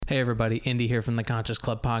Hey everybody, Indy here from the Conscious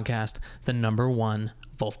Club podcast, the #1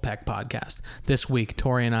 Wolfpack podcast. This week,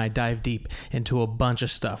 Tori and I dive deep into a bunch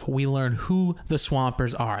of stuff. We learn who the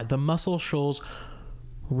Swampers are, the Muscle Shoals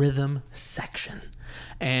rhythm section.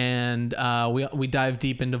 And we dive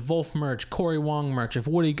deep into Wolf merch, Corey Wong merch, if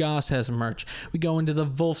Woody Goss has merch. We go into the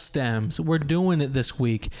Wolf stems. We're doing it this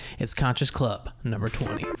week. It's Conscious Club number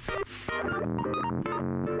 20.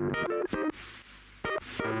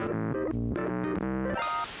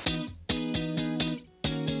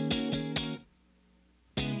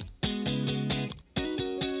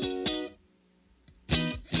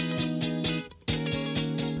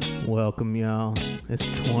 Welcome, y'all.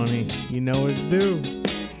 It's 20. You know what to do.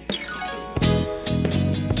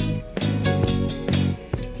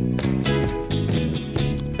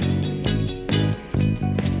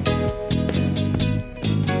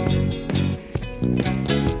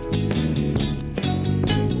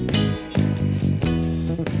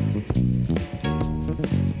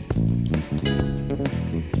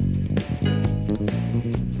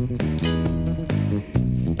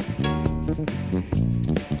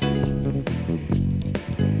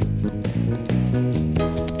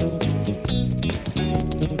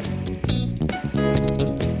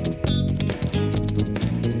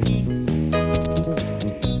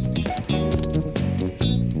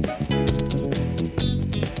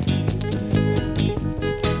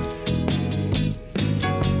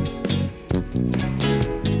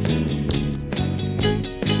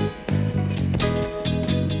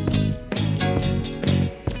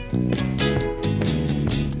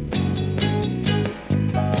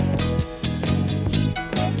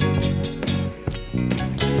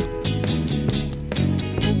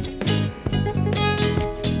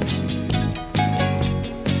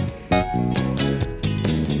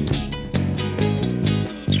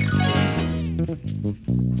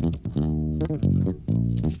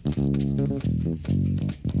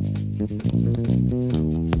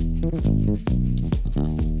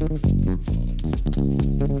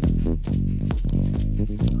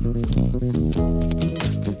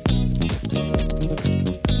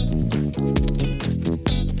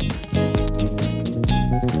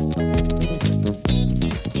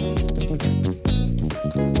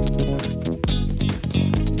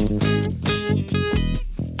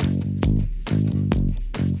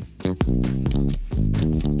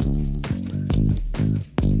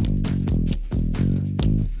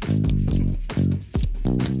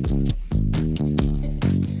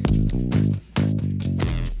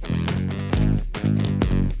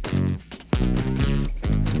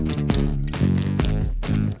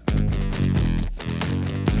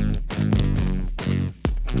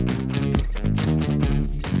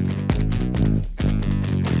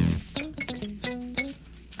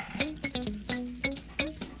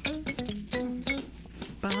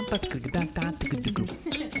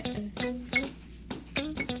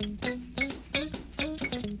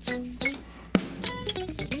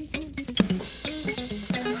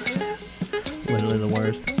 Literally the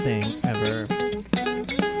worst thing ever.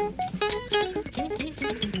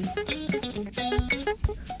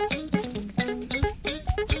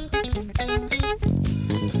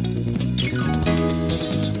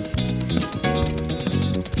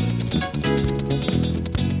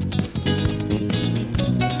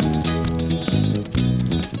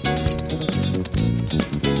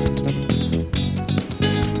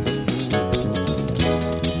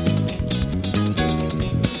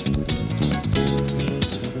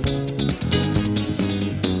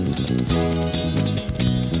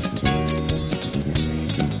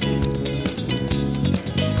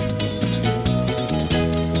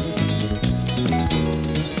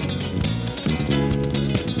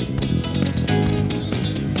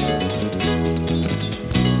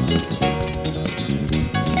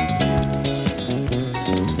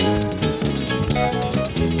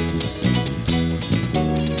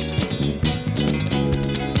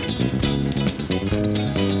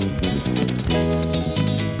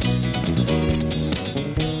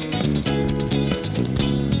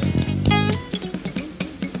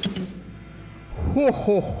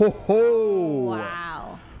 Ho, ho, ho.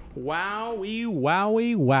 Wow. Wowie,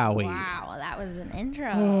 wowie, wowie. Wow, that was an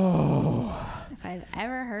intro. Oh. If I've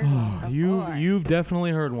ever heard one before. You've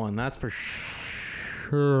definitely heard one, that's for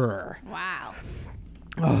sure. Wow.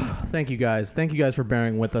 Oh, thank you guys. Thank you guys for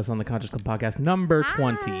bearing with us on the Conscious Club podcast number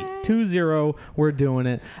 20. 20. We're doing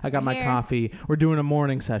it. I got my coffee. We're doing a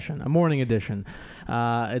morning session, a morning edition.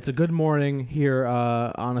 It's a good morning here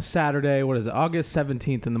on a Saturday. What is it? August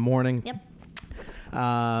 17th in the morning. Yep.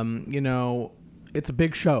 You know, it's a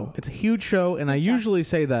big show. It's a huge show, and I usually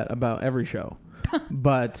say that about every show.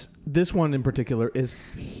 But this one in particular is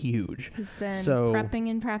huge. He's been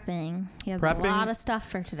prepping and prepping. He has a lot of stuff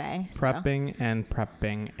for today. Prepping and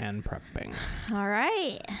prepping and prepping. All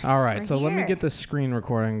right. All right. So let me get the screen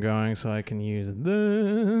recording going so I can use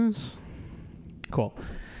this. Cool.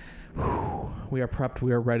 We are prepped.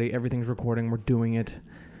 We are ready. Everything's recording. We're doing it.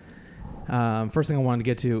 First thing I wanted to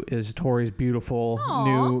get to is Tori's beautiful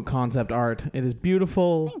new concept art. It is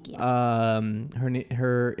beautiful. Thank you.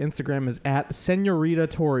 Her Instagram is at Senorita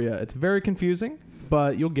Toria. It's very confusing,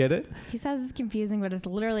 but you'll get it. He says it's confusing, but it's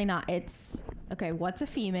literally not. It's okay. What's a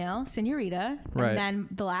female? Senorita. Right. And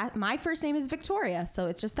then my first name is Victoria, so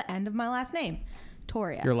it's just the end of my last name,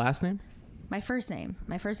 Toria. Your last name? My first name.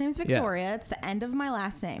 My first name is Victoria. Yeah. It's the end of my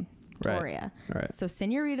last name, Toria. Right. So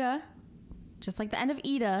Senorita. Just like the end of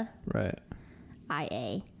Ida. Right.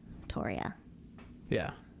 IA. Toria.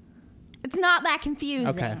 Yeah. It's not that confusing.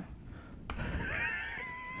 Okay.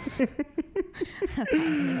 Okay,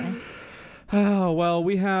 anyway. Oh, well,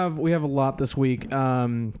 we have a lot this week.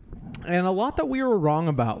 And a lot that we were wrong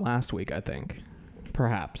about last week, I think.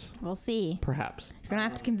 Perhaps. We'll see. Perhaps. You're going to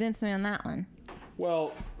have to convince me on that one.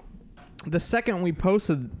 Well, the second we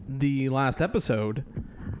posted the last episode,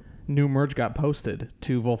 new merch got posted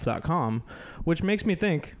to Wolf.com, which makes me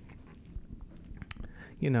think,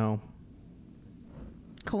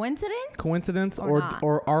 coincidence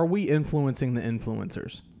or are we influencing the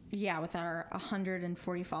influencers? Yeah, with our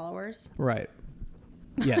 140 followers. Right.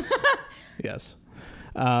 Yes. Yes.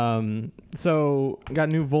 So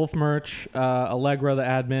got new Wolf merch. Allegra, the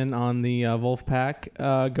admin on the Wolf Pack,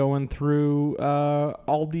 going through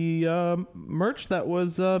all the merch that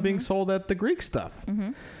was being sold at the Greek stuff.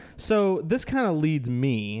 Mm-hmm. So this kind of leads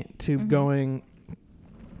me to going,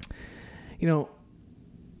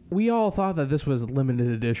 we all thought that this was limited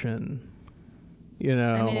edition,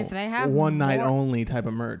 I mean, if they have one night only type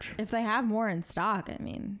of merch. If they have more in stock, I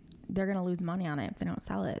mean, they're going to lose money on it if they don't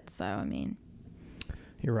sell it. So, I mean.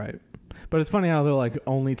 You're right. But it's funny how they're like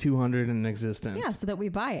only 200 in existence. Yeah, so that we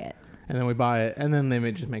buy it. And then we buy it, and then they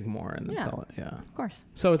may just make more and then sell it. Yeah. Of course.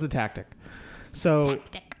 So it's a tactic.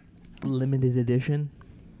 Limited edition?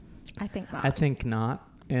 I think not. I think not.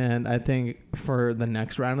 And I think for the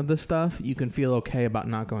next round of this stuff, you can feel okay about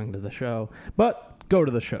not going to the show. But go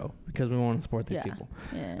to the show because we want to support these people.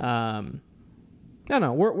 Yeah.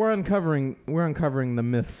 No, we're uncovering the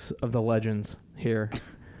myths of the legends here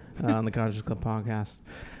on the Conscious Club podcast.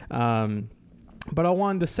 But I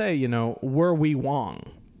wanted to say, were we wrong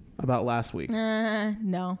about last week?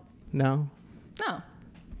 No. No? No.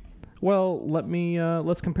 Well,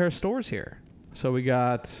 let's compare stores here. So we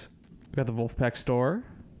got the Wolfpack store,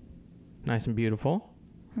 nice and beautiful.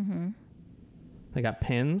 Mm-hmm. They got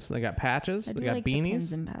pins, they got patches, they got beanies. The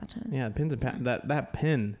pins and patches. Yeah, pins and patches. That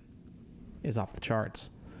pin is off the charts.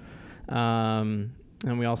 And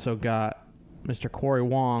we also got Mr. Corey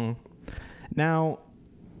Wong. Now,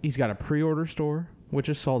 he's got a pre-order store, which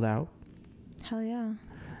is sold out. Hell yeah.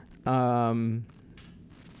 And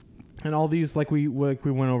all these, like we went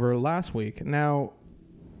over last week. Now,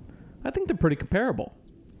 I think they're pretty comparable.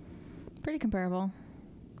 Pretty comparable.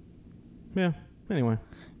 Yeah. Anyway.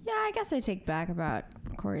 Yeah, I guess I take back about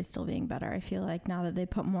Corey still being better. I feel like now that they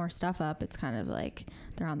put more stuff up, it's kind of like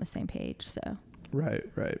they're on the same page. So. Right.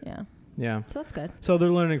 Yeah. Yeah. So that's good. So they're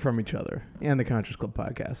learning from each other and the Conscious Club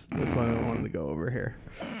podcast. That's why I wanted to go over here.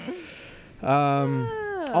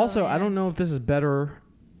 Also, I don't know if this is better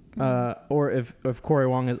or if Corey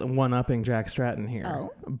Wong is one-upping Jack Stratton here.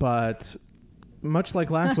 Oh. But much like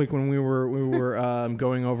last week when we were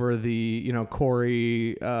going over the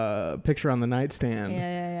Corey picture on the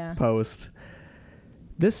nightstand post.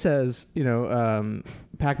 This says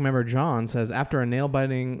pack member John says after a nail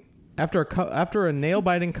biting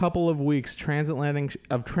couple of weeks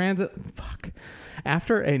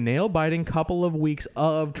after a nail-biting couple of weeks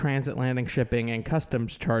of transatlantic shipping and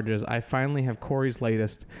customs charges, I finally have Corey's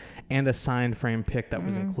latest and a signed frame pic that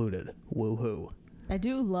was included. Woohoo! I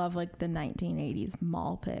do love like the 1980s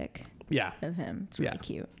mall pic. Yeah. Of him. It's really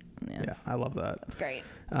cute. Yeah, I love that. That's great.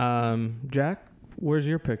 Jack, where's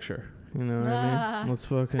your picture? You know what I mean? Let's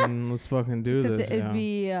fucking do this. It'd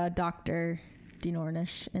be Dr. Dean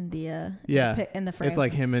Ornish in the in the frame. It's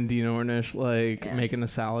like him and Dean Ornish making a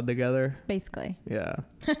salad together. Basically. Yeah.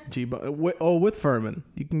 With Furman.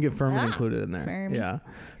 You can get Furman included in there. Fermi. Yeah.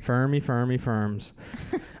 Firms.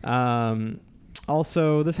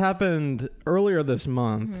 Also, this happened earlier this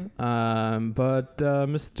month. But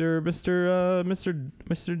Mr.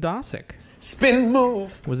 Dosick. Spin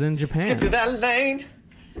move. Was in Japan. Skip to that lane.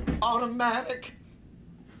 Automatic.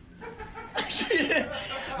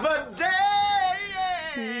 But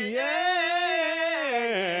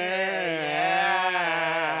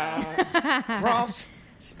cross,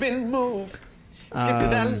 spin, move. Skip to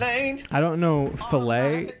that lane. I don't know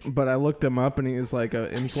Filet, but I looked him up and he's like an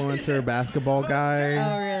influencer basketball guy.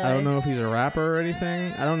 Oh, really? I don't know if he's a rapper or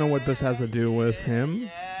anything. I don't know what this has to do with him.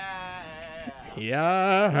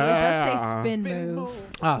 Yeah. Well, it does say spin Spin, move. move.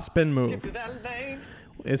 Ah, spin Skip move. to that lane.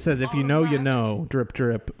 It says, if you know, you know. Drip,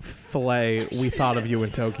 drip. Filet, we thought of you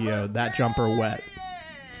in Tokyo. That jumper wet.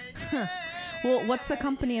 Well, what's the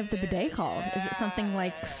company of the bidet called? Is it something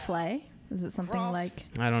like Flay? Is it something like...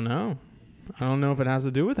 I don't know. I don't know if it has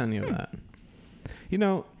to do with any of that. You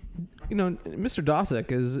know, Mr.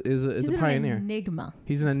 Dosick is He's a an pioneer. enigma.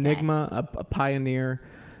 He's an this guy. enigma, a pioneer,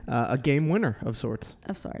 a game winner of sorts.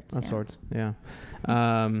 Of sorts. Of yeah. sorts, yeah.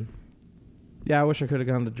 Yeah, I wish I could have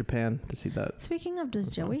gone to Japan to see that. Speaking of,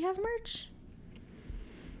 does Joey have merch?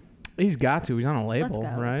 He's got to. He's on a label, go,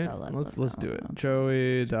 let's right? go, Let's go, do it. let's go.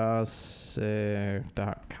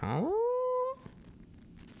 JoeyDosick.com.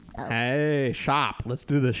 Hey, shop. Let's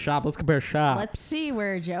do this shop. Let's compare shops. Let's see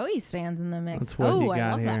where Joey stands in the mix. That's what he I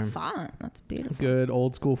got love here. that font. That's beautiful. Good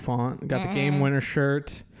old school font. Got the game winner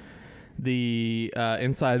shirt, the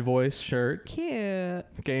Inside Voice shirt, Cute.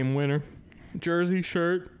 game winner jersey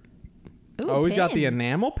shirt. Ooh, He's got the pins.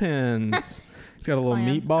 enamel pins. He's got a little Clam.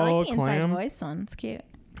 I meatball like the clam. Inside Voice one. It's cute.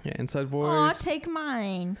 Yeah, Inside Aw, Voice. take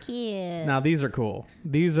mine. Cute. Now these are cool.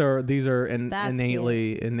 These are That's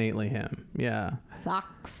innately him. Yeah.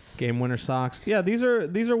 Socks. Game winner socks. Yeah, these are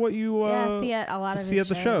what you see at a lot of see his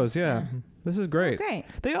at the shows. Yeah. Yeah. This is great. Great.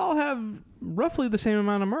 They all have roughly the same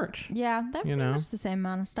amount of merch. Yeah, they're You pretty know. much the same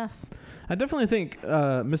amount of stuff. I definitely think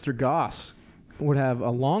Mr. Goss would have a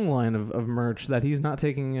long line of merch that he's not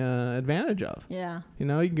taking advantage of. Yeah. You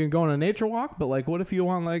know, you can go on a nature walk, but like, what if you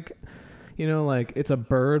want like, you know, like it's a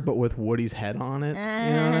bird but with Woody's head on it?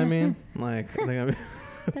 You know what I mean? Like, I think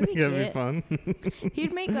That'd be that'd be cute. fun.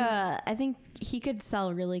 He'd make I think he could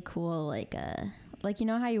sell really cool, like you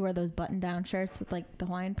know how you wear those button-down shirts with like the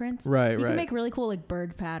Hawaiian prints? Right, He right. could make really cool like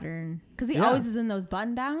bird pattern because he Yeah. always is in those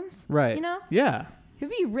button-downs. Right. You know, Yeah. it'd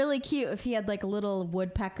be really cute if he had like a little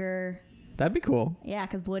woodpecker. That'd be cool. Yeah,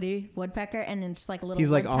 because woodpecker, and then just like a little.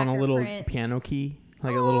 He's like on a woodpecker little print. piano key,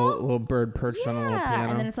 like a little bird perched on a little Yeah, piano.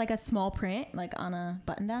 and then it's like a small print, like on a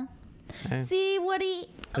button-down. Hey, See, Woody.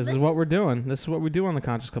 this is what we're doing. This is what we do on the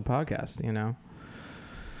Conscious Club podcast. You know.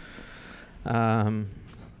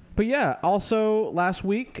 But yeah, also last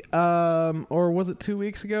week, or was it 2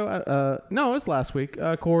 weeks ago? No, it was last week.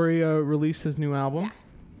 Corey released his new album.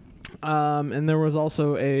 And there was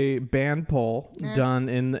also a band poll done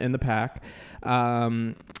in the pack.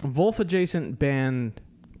 Wolf adjacent band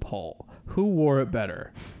poll. Who wore it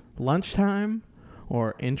better? Lunchtime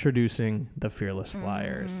or Introducing the Fearless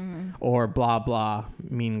Flyers? Or blah blah.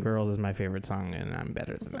 Mean Girls is my favorite song and I'm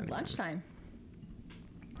better It's than like anyone. lunchtime.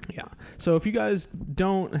 Yeah. So if you guys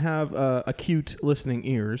don't have acute listening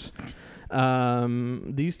ears,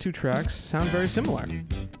 these two tracks sound very similar.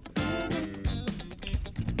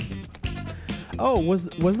 Oh,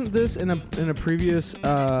 wasn't this in a previous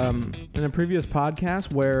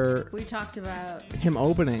podcast where We talked about him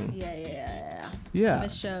opening? Yeah.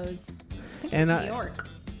 His shows. I think And it was I- New York.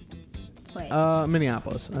 Wait.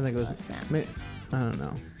 Minneapolis. I think it was. Sam. I don't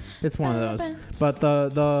know. It's one of those. But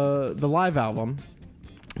the live album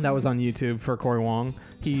that was on YouTube for Corey Wong,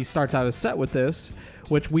 he starts out his set with this,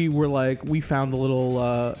 which we were like, we found the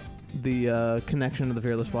little the connection to the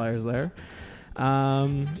Fearless Flyers there.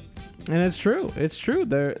 And it's true. It's true.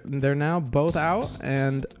 They're now both out,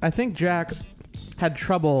 and I think Jack had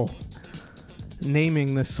trouble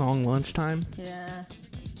naming this song Lunchtime. Yeah.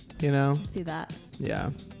 You know? See that. Yeah.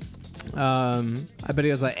 I bet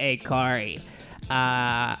he was like, "Hey, Corey,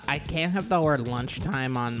 I can't have the word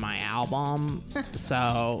lunchtime on my album,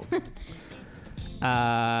 so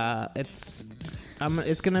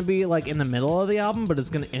it's gonna be like in the middle of the album, but it's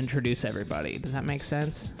gonna introduce everybody. Does that make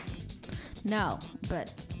sense?" No,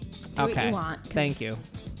 but do what Okay. you want. 'cause Thank you.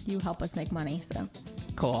 You help us make money, so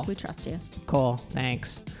Cool. we trust you. Cool.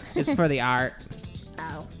 Thanks. It's for the art.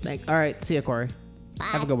 Oh. All right. See you, Corey.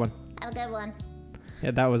 Have a good one. Have a good one. Yeah,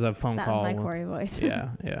 that was a phone That call. was my Corey voice. Yeah.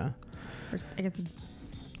 Yeah. I guess it's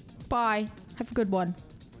bye. Have a good one.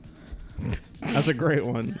 That's a great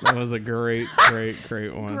one. That was a great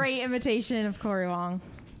one. Great imitation of Corey Wong.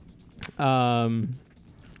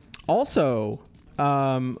 Also,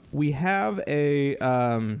 we have a.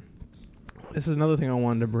 This is another thing I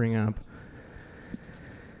wanted to bring up.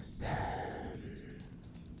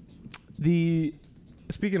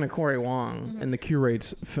 Speaking of Corey Wong and the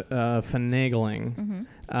curates finagling,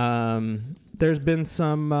 there's been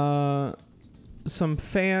some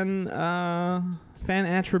fan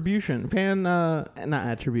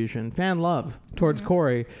love towards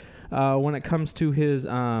Corey when it comes to his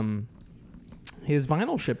vinyl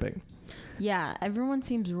shipping. Yeah, everyone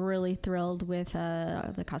seems really thrilled with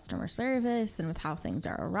the customer service and with how things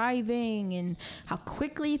are arriving and how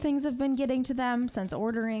quickly things have been getting to them since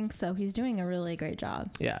ordering. So he's doing a really great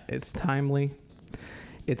job. Yeah, it's timely.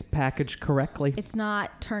 It's packaged correctly. It's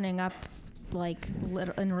not turning up like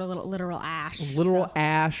literal ash. Literal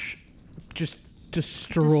ash, just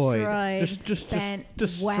destroyed. Just bent,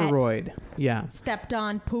 destroyed. wet, Yeah. stepped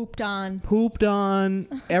on, pooped on. Pooped on,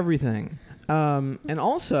 everything. And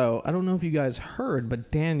also, I don't know if you guys heard,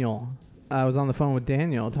 but I was on the phone with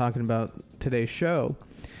Daniel talking about today's show,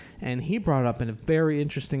 and he brought up a very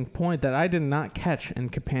interesting point that I did not catch in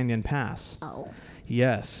Companion Pass. Oh.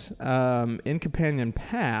 Yes. In Companion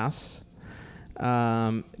Pass,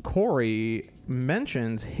 Corey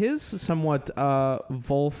mentions his somewhat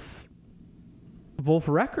Wolf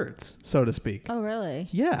records, so to speak. Oh, really?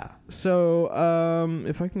 Yeah. So,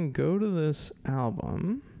 if I can go to this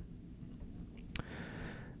album.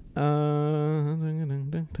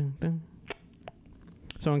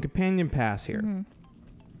 So in Companion Pass here,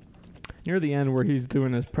 near the end where he's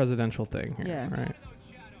doing his presidential thing here, Yeah. right?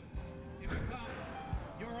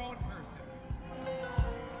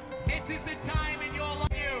 This is the time in your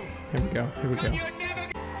life. Here we go.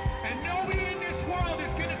 And nobody in this world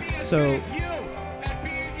is going to be as So- good as you at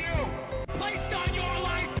being you. Placed on your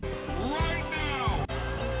life right now.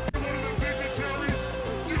 One of the dignitaries,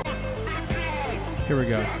 you're the go. Here we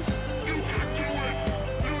go. You can do it.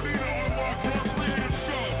 You need to unlock your creative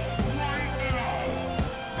self right now.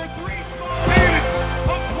 For 3 small payments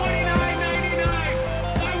of $29.99,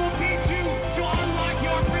 I will teach you to unlock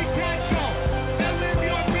your potential and live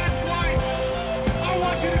your best life. I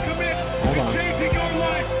want you to commit Hold to on. changing your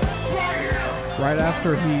life right here. Right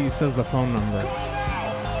after he says the phone number. Call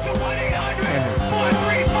now to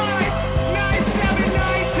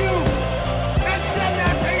 1-800-435-9792 and send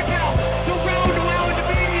that PayPal to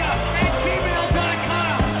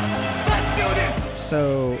roundwoundmedia@gmail.com. Let's do this.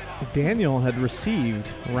 So Daniel had received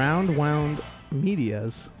Round Wound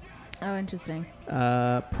Media's Oh, interesting.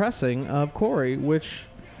 pressing of Corey, which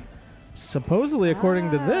supposedly, according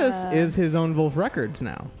to this, is his own Wolf Records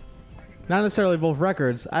now. Not necessarily Wolf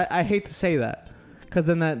Records. I hate to say that, because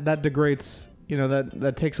then that degrades,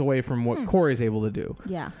 that takes away from what Corey's able to do.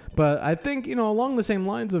 Yeah. But I think, along the same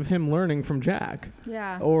lines of him learning from Jack,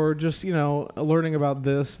 Yeah. or just, learning about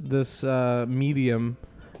this medium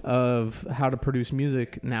of how to produce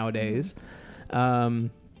music nowadays,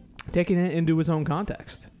 taking it into his own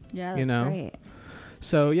context. Yeah, that's you know? great.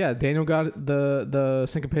 So yeah, Daniel got the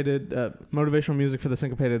syncopated motivational music for the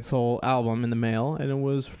Syncopated Soul album in the mail, and it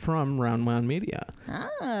was from Round Wound Media.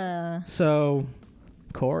 Ah. So,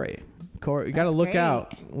 Corey, you got to That's look great.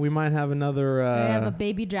 out. We might have another I have a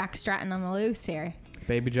baby Jack Stratton on the loose here.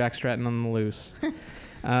 baby Jack Stratton on the loose.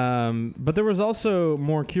 But there was also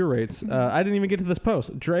more curates. I didn't even get to this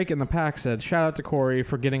post. Drake in the pack said, "Shout out to Corey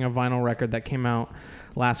for getting a vinyl record that came out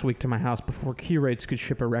last week to my house before curates could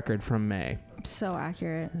ship a record from May." So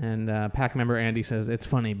accurate. And pack member Andy says, "It's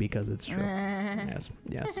funny because it's true." Yes.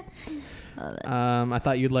 Love it. I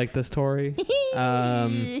thought you'd like this, Tori.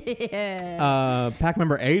 Yeah. Pack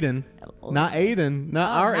member Aiden, not Aiden,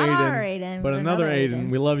 not our not Aiden, our Aiden, but but another another Aiden.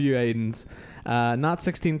 Aiden. We love you, Aidens. Not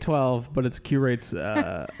 1612, but it's Q-Rates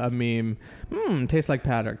a meme. Tastes like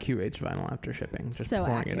powder. Q-Rates vinyl after shipping. Just So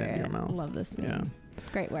pouring accurate. it into your mouth. Love this meme. Yeah.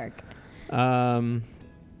 Great work.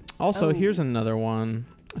 Also, Oh. here's another one.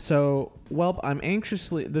 So, Welp,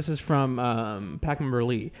 this is from pack member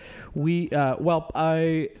Lee.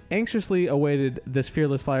 I anxiously awaited this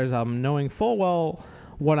Fearless Flyers album, knowing full well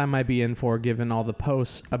what I might be in for given all the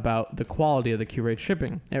posts about the quality of the Q-Rate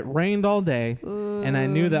shipping. It rained all day, and I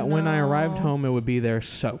knew that when I arrived no. home, it would be there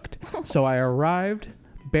soaked. So I arrived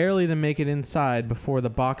barely to make it inside before the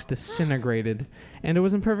box disintegrated, and it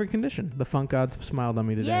was in perfect condition. The funk gods have smiled on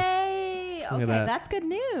me today. Yay! Look Okay, at that. that's good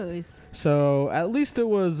news. So at least it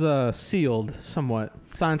was sealed somewhat.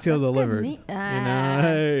 Signed, sealed, That's good delivered. neat.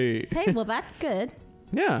 Hey. Hey, well, that's good.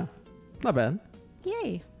 Yeah. Not bad.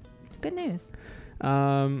 Yay. Good news.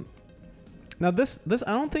 Now this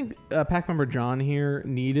I don't think pack member John here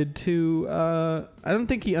needed to. I don't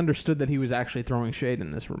think he understood that he was actually throwing shade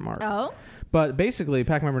in this remark. Oh? But basically,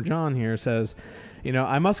 pack member John here says,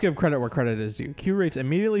 I must give credit where credit is due. Q-Rates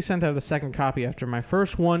immediately sent out a second copy after my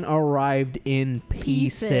first one arrived in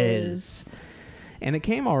pieces. And it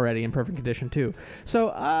came already in perfect condition, too.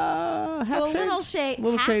 So, half So a shade, little shade,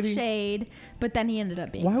 little half shady. shade, but then he ended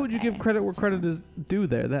up being Why would you okay. give credit where credit is due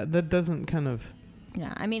there? That doesn't kind of...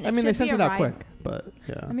 Yeah, I mean, I mean, they should sent be it out arriving- quick, but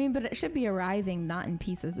yeah. I mean, but it should be arriving not in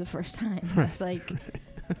pieces the first time. It's like,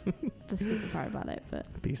 the stupid part about it, but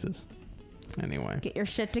Pieces. Anyway. get your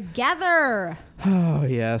shit together. Oh,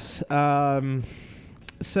 yes.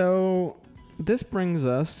 So this brings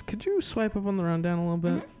us... Could you swipe up on the rundown a little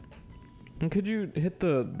bit? And could you hit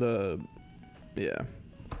the... Yeah. Is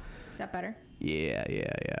that better? Yeah.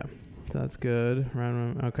 That's good.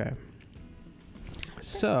 Okay.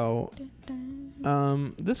 So,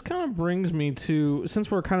 this kind of brings me to...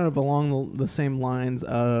 Since we're kind of along the same lines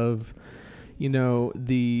of,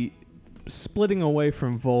 the splitting away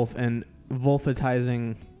from Volf and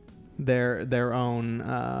Volfatizing their own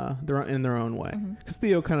in their own way, because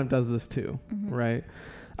Theo kind of does this too, right?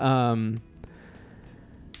 I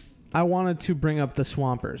wanted to bring up the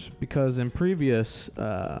Swampers because in previous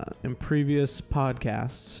podcasts,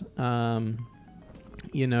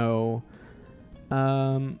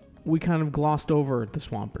 we kind of glossed over the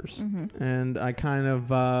Swampers, and I kind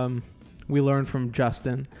of we learned from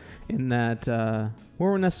Justin in that we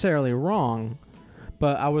weren't necessarily wrong,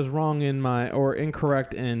 but I was wrong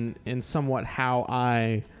incorrect in somewhat how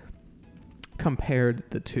I compared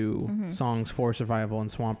the two songs, For Survival and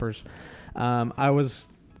Swampers. I was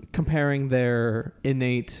comparing their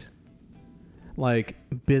innate,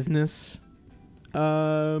 business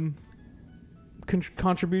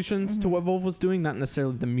contributions to what Volf was doing, not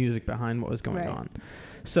necessarily the music behind what was going on.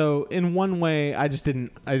 So in one way, I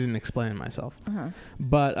didn't explain it myself.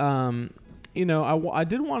 But I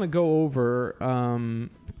did want to go over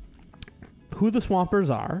who the Swampers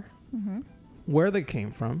are, where they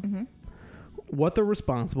came from, what they're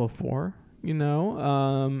responsible for,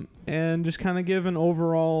 and just kind of give an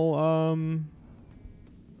overall,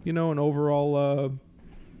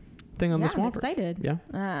 thing on the Swampers. I'm excited. Yeah.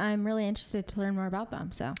 I'm really interested to learn more about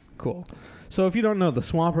them. So cool. So if you don't know, the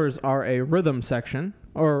Swampers are a rhythm section,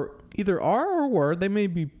 or either are or were. They may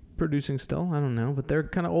be producing still. I don't know, but they're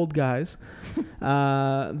kind of old guys.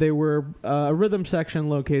 They were a rhythm section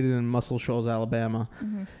located in Muscle Shoals, Alabama,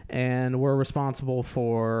 and were responsible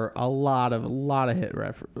for a lot of hit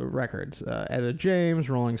records. Etta James,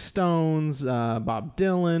 Rolling Stones, Bob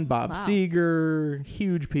Dylan, Bob Seger,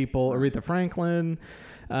 huge people, Aretha Franklin.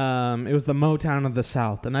 It was the Motown of the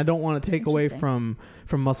South, and I don't want to take away from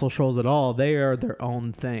Muscle Shoals at all. They are their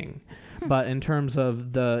own thing. But in terms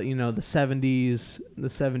of the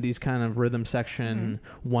 70s kind of rhythm section,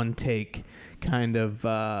 one take kind of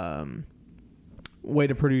way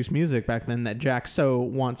to produce music back then that Jack So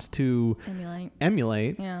wants to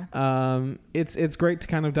emulate. Yeah. It's great to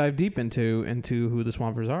kind of dive deep into who the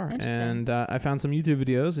Swampers are. And I found some YouTube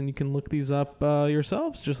videos, and you can look these up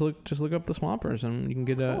yourselves. Just look up the Swampers, and you can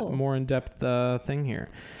get a more in-depth thing here.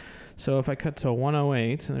 So if I cut to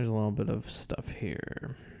 108, and there's a little bit of stuff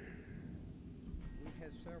here.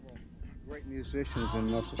 Great musicians in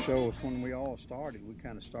Muscle Shoals. When we all started, we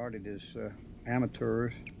kind of started as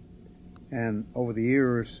amateurs, and over the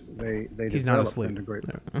years they developed into great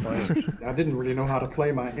players. I didn't really know how to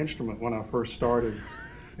play my instrument when I first started,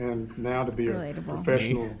 and now to be a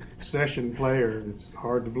professional session player, it's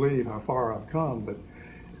hard to believe how far I've come. But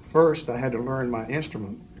first I had to learn my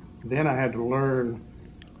instrument, then I had to learn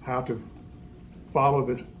how to follow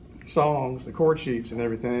the songs, the chord sheets and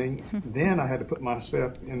everything. Then I had to put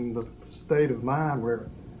myself in the state of mind where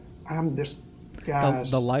I'm this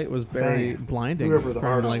guy's the light was very blinding, whoever the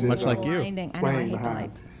artist is, much like you. Blinding. I know, I hate the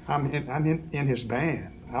lights. I'm in his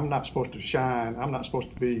band. I'm not supposed to shine. I'm not supposed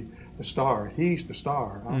to be the star. He's the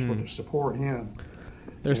star. I'm supposed to support him.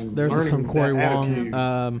 There's some Corey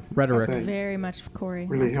Wong rhetoric. Very much Corey.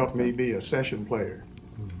 Really helped me be a session player.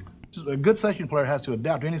 A good session player has to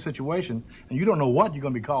adapt to any situation, and you don't know what you're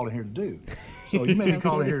going to be called in here to do. So you may be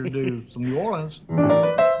called in here to do some New Orleans.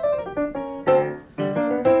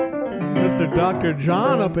 Mr. Dr.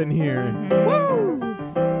 John up in here. Woo!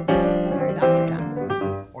 Dr.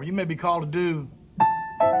 John. Or you may be called to do...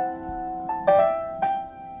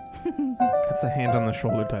 That's a hand on the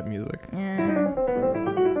shoulder type music. Yeah.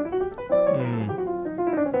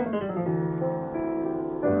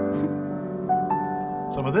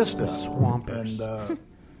 Some of this stuff. Swampers. And,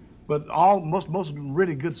 but most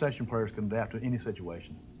really good session players can adapt to any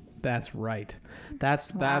situation. That's right.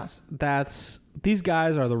 That's these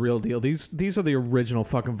guys are the real deal. These are the original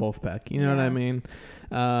fucking Wolfpack. You know what I mean?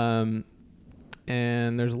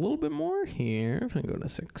 And there's a little bit more here. If I go to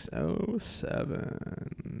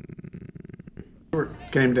 607. Stewart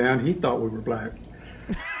came down. He thought we were black.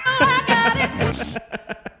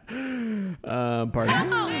 Pardon.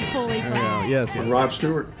 Fully Yes. Rod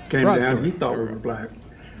Stewart came down. He thought we were black.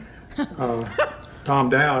 Tom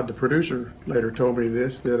Dowd, the producer, later told me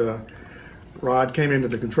this, that Rod came into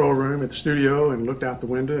the control room at the studio and looked out the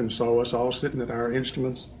window and saw us all sitting at our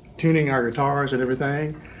instruments tuning our guitars and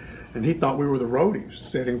everything, and he thought we were the roadies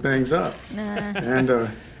setting things up.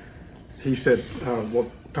 And he said,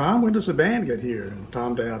 well, Tom, when does the band get here? And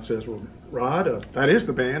Tom Dowd says, well, Rod, that is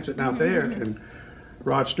the band sitting out there. And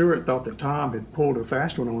Rod Stewart thought that Tom had pulled a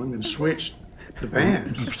fast one on him and switched the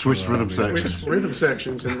band. Switched rhythm sections. Switched rhythm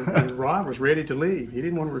sections, and Rod was ready to leave. He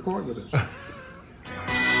didn't want to record with us.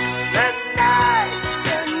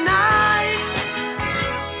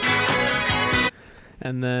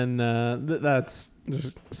 And then that's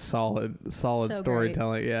just solid so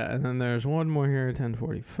storytelling. Great. Yeah, and then there's one more here at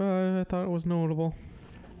 10:45. I thought it was notable.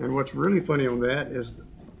 And what's really funny on that is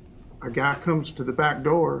a guy comes to the back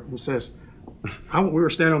door and says, we were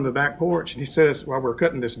standing on the back porch, and he says, while we're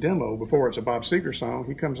cutting this demo before it's a Bob Seger song,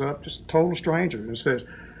 he comes up, just a total stranger, and says,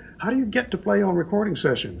 how do you get to play on recording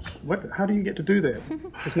sessions? How do you get to do that?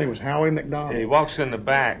 His name was Howie McDonald. He walks in the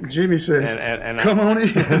back. Jimmy says, come on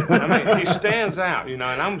in. I mean, he stands out, you know,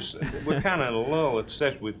 and we're kind of in a lull at the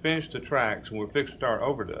session. We finished the tracks, and we're fixing to start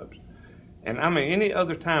overdubs. And I mean, any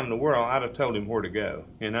other time in the world, I'd have told him where to go,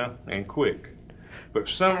 you know, and quick. But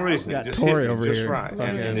for some reason, it just hit me just right.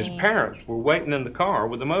 And his parents were waiting in the car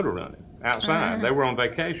with the motor running outside. They were on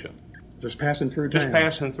vacation. Just passing through town. Just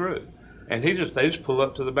passing through. And they just pull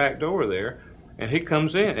up to the back door there, and he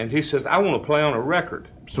comes in, and he says, I want to play on a record.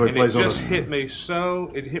 So he plays on it hit me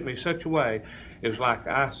such a way, it was like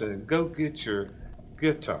I said, go get your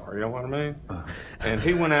guitar, you know what I mean? And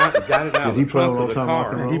he went out and got it out of the trunk of the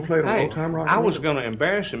car. Did he play old-time rock and roll? I was going to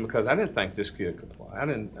embarrass him because I didn't think this kid could play. I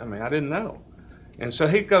didn't know. And so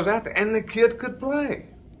he goes out there, and the kid could play.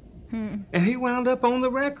 And he wound up on the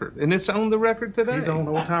record, and it's on the record today. He's on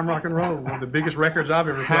old-time rock and roll, one of the biggest records I've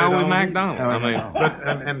ever played on. Howie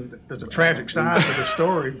McDonald. And there's a tragic side to the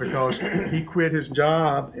story because he quit his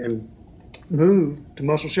job and moved to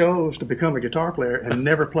Muscle Shoals to become a guitar player and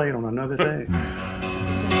never played on another thing.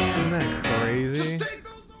 Isn't that crazy?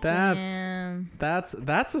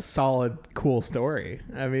 That's a solid, cool story.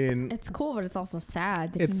 I mean, it's cool, but it's also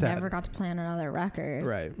sad that he never got to play on another record.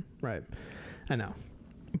 Right. I know.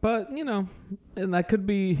 But, you know, and that could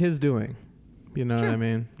be his doing. You know what I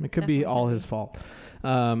mean? It could be all his fault.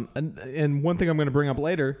 And one thing I'm going to bring up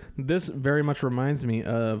later, this very much reminds me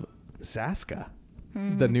of Zaska,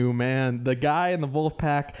 the new man, the guy in the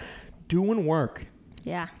Wolfpack doing work.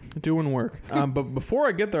 Yeah. Doing work. But before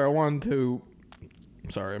I get there, I wanted to...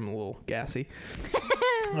 Sorry, I'm a little gassy.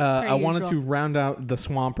 I wanted to round out the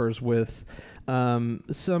Swampers with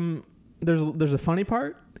some... There's a funny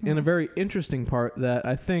part and a very interesting part that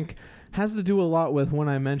I think has to do a lot with when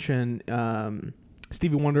I mention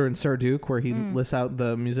Stevie Wonder and Sir Duke, where he lists out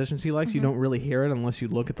the musicians he likes. You don't really hear it unless you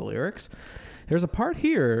look at the lyrics. There's a part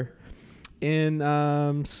here in,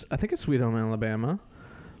 I think it's Sweet Home Alabama,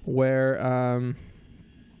 where...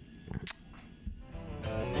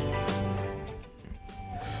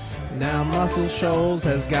 now Muscle Shoals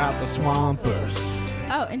has got the Swampers.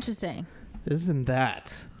 Oh, interesting. Isn't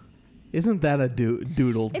that a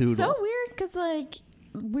doodle? It's so weird because like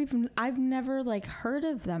I've never like heard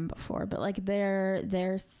of them before, but like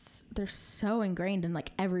they're so ingrained in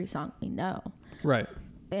like every song we know. Right.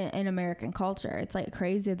 In American culture, it's like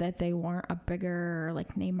crazy that they weren't a bigger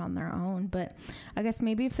like name on their own. But I guess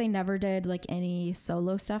maybe if they never did like any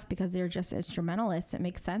solo stuff because they're just instrumentalists, it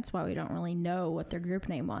makes sense why we don't really know what their group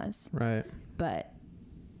name was. Right. But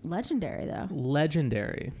legendary though.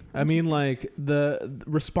 Legendary. I mean, like the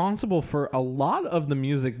responsible for a lot of the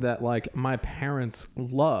music that like my parents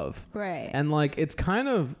love. Right. And like it's kind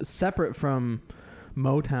of separate from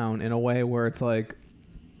Motown in a way where it's like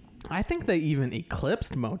I think they even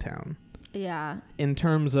eclipsed Motown. Yeah. In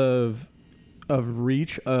terms of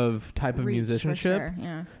reach of type of musicianship. For sure,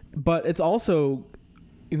 yeah. But it's also,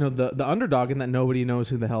 you know, the underdog in that nobody knows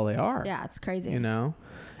who the hell they are. Yeah, it's crazy. You know?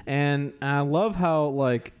 And I love how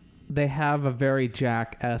like they have a very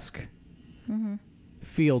Jack-esque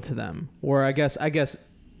feel to them. Where I guess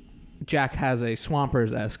Jack has a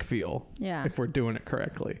Swampers-esque feel. Yeah. If we're doing it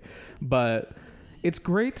correctly. But it's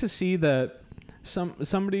great to see that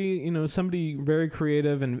somebody very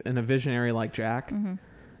creative and a visionary like Jack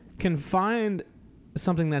can find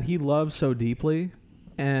something that he loves so deeply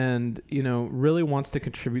and, you know, really wants to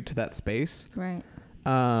contribute to that space. Right.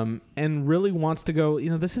 And really wants to go, you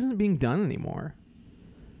know, this isn't being done anymore.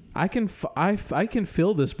 I can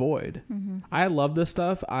fill this void. I love this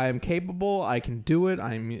stuff. I am capable. I can do it.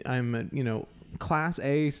 I'm a, you know, class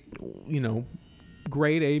A, you know,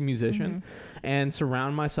 grade A musician and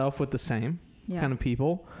surround myself with the same kind of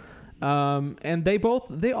people. And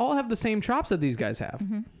they all have the same chops that these guys have.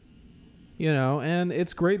 You know, and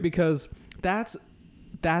it's great because that's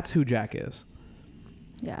who Jack is.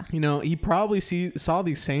 Yeah. You know, he probably saw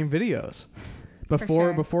these same videos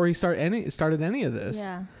before he started any of this.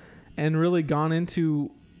 Yeah. And really gone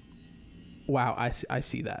into, wow, I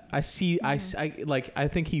see that. I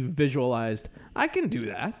think he visualized, I can do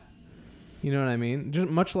that. You know what I mean? Just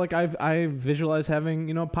much like I visualize having,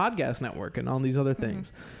 you know, a podcast network and all these other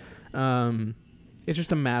things. It's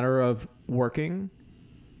just a matter of working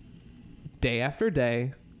day after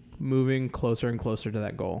day, moving closer and closer to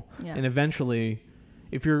that goal. Yeah. And eventually,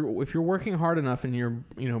 if you're working hard enough and you're,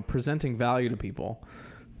 you know, presenting value to people,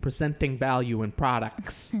 presenting value in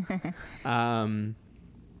products,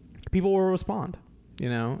 people will respond, you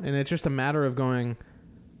know? And it's just a matter of going,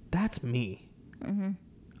 that's me. Mm-hmm.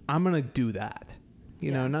 I'm going to do that.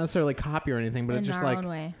 You know, not necessarily copy or anything, but it's just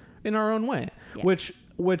like in our own way, which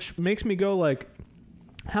makes me go like,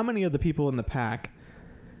 how many of the people in the pack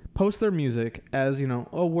post their music as, you know,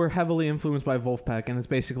 oh, we're heavily influenced by Wolfpack and it's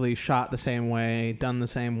basically shot the same way, done the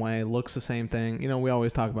same way, looks the same thing. You know, we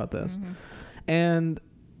always talk about this. Mm-hmm. And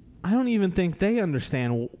I don't even think they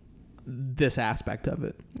understand this aspect of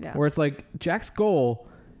it. Yeah. Where it's like Jack's goal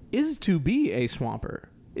is to be a Swamper,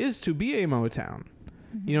 is to be a Motown.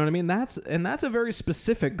 Mm-hmm. You know what I mean? That's a very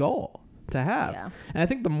specific goal to have. Yeah. And I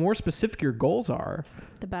think the more specific your goals are,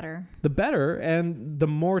 the better, and the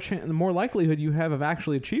more likelihood you have of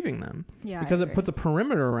actually achieving them. Yeah, because it puts a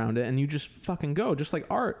perimeter around it, and you just fucking go. Just like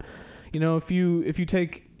art, you know, if you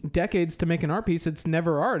take decades to make an art piece, it's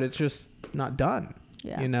never art. It's just not done.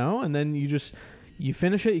 Yeah. You know, and then you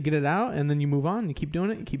finish it, you get it out, and then you move on. You keep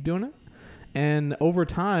doing it, and over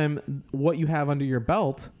time, what you have under your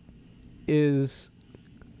belt is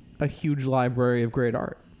a huge library of great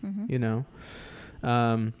art. Mm-hmm. You know,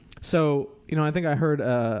 so you know, I think I heard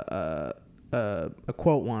a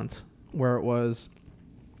quote once where it was,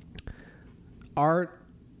 art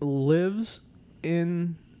lives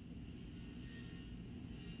in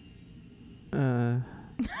no,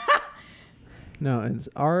 it's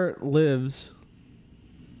art lives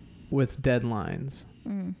with deadlines,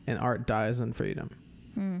 and art dies in freedom.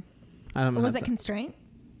 I don't know. Was it constraint?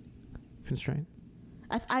 Constraint.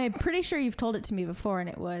 I'm pretty sure you've told it to me before, and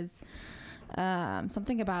it was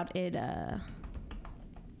something about it.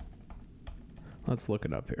 Let's look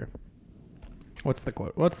it up here. What's the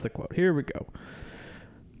quote? Here we go.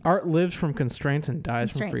 Art lives from constraints and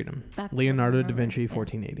dies from freedom. That's Leonardo da Vinci,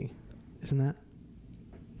 1480. Yeah. Isn't that?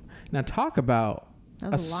 Now talk about...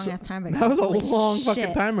 That was a long-ass time ago. That was a long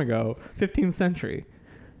fucking time ago. 15th century.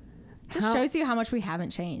 Just shows you how much we haven't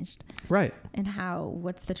changed. Right. And how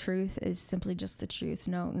what's the truth is simply just the truth.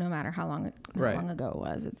 No matter how long ago it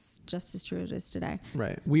was. It's just as true as it is today.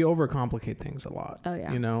 Right. We overcomplicate things a lot. Oh,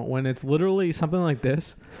 yeah. You know, when it's literally something like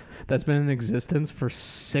this that's been in existence for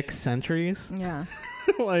 6 centuries. Yeah.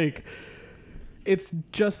 Like, it's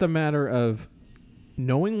just a matter of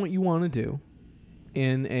knowing what you want to do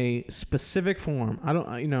in a specific form. I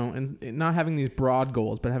don't, you know, and not having these broad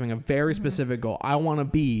goals, but having a very specific goal. I want to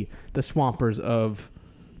be the Swampers of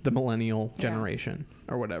the millennial generation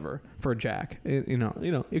or whatever for Jack. You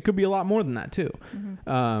know, it could be a lot more than that too.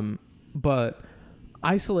 Mm-hmm. But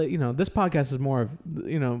isolate, you know, this podcast is more of,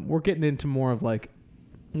 you know, we're getting into more of like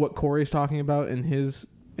what Corey's talking about in his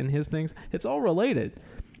things. It's all related.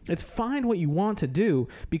 It's find what you want to do,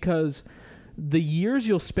 because the years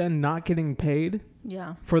you'll spend not getting paid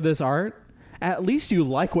for this art, at least you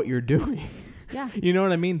like what you're doing. Yeah. You know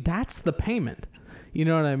what I mean? That's the payment. You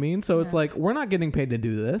know what I mean? So it's like, we're not getting paid to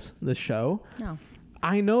do this show. No.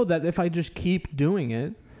 I know that if I just keep doing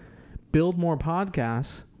it, build more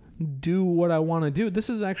podcasts, do what I want to do, this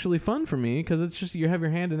is actually fun for me, because it's just, you have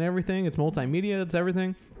your hand in everything. It's multimedia. It's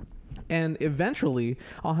everything. And eventually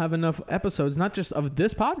I'll have enough episodes, not just of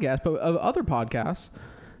this podcast, but of other podcasts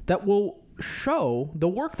that will show the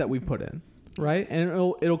work that we put in, right? And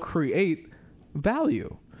it'll create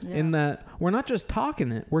value in that we're not just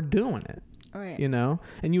talking it, we're doing it. Right. You know?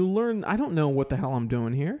 And you learn, I don't know what the hell I'm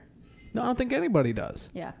doing here. No, I don't think anybody does.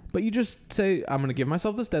 Yeah. But you just say, I'm going to give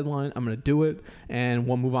myself this deadline, I'm going to do it, and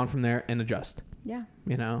we'll move on from there and adjust. Yeah.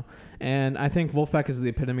 You know? And I think Wolfpack is the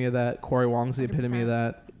epitome of that. Corey Wong's the epitome 100%. Of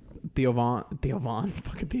that. Theo Vaughn,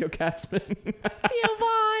 fucking Theo Katzman. Theo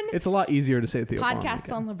Vaughn. It's a lot easier to say Theo Vaughn.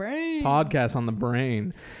 Podcasts on the brain. Podcasts on the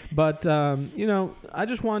brain. But, you know, I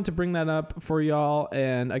just wanted to bring that up for y'all,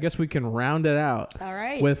 and I guess we can round it out. All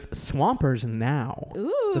right. With Swampers Now.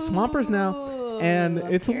 Ooh. The Swampers Now. And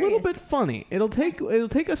it's a little bit funny. It'll take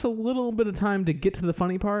us a little bit of time to get to the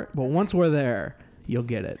funny part, but once we're there, you'll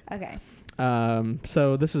get it. Okay.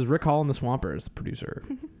 So this is Rick Hall and the Swampers, the producer.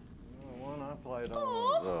 Played on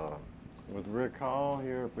was with Rick Hall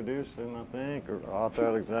here producing, I think, or Arthur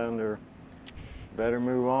Alexander, Better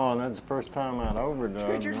Move On. That's the first time I'd overdubbed.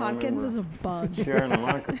 Richard Hawkins is a bug. Sharing the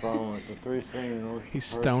microphone with the three singers. He's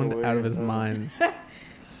stoned out of his mind.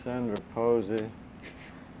 Sandra Posey.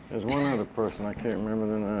 There's one other person, I can't remember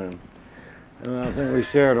the name. And I think we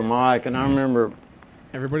shared a mic, and I remember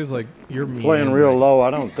everybody's like, you're mean. Playing real low.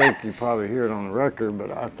 I don't think you probably hear it on the record,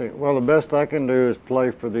 but I think, well, the best I can do is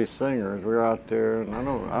play for these singers. We're out there, and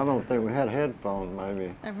I don't think we had headphones,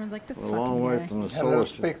 maybe. Everyone's like, this a long way from the source. Those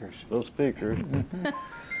speakers. Those speakers.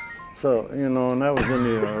 So, you know, and that was in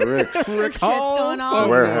the Rick's going on.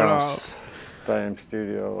 Warehouse Fame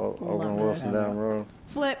Studio over in Wilson Down Road.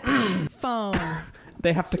 Flip phone.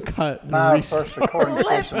 They have to cut. My first recording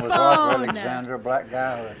session was Arthur Alexander, a black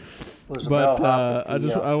guy who was a bellhop. I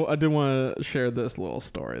did want to share this little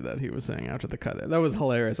story that he was saying after the cut. That was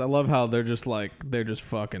hilarious. I love how they're just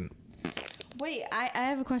fucking. Wait, I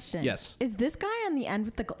have a question. Yes. Is this guy on the end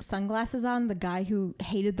with the sunglasses on the guy who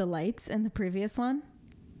hated the lights in the previous one?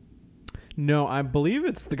 No, I believe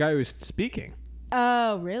it's the guy who's speaking.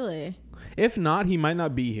 Oh, really? If not, he might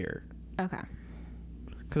not be here. Okay.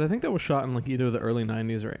 Because I think that was shot in like either the early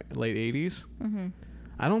 90s or late 80s. Mm-hmm.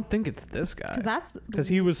 I don't think it's this guy. Because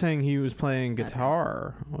he was saying he was playing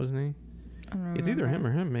guitar, wasn't he? I don't it's either him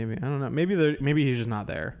or him, maybe. I don't know. Maybe he's just not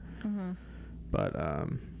there. Mm-hmm. But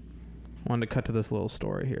wanted to cut to this little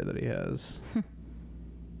story here that he has.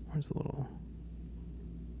 Where's the little...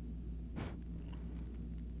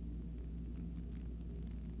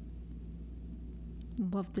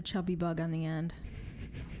 Love the chubby bug on the end.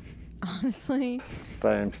 Honestly.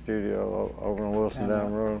 Fame Studio over in Wilson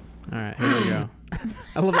Down Road. All right, here we go.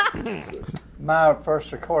 I love it. My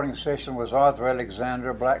first recording session was Arthur Alexander,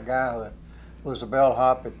 a black guy who was a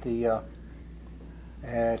bellhop at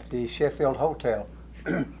the Sheffield Hotel.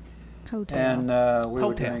 And we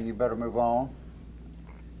were doing You Better Move On.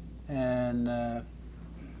 And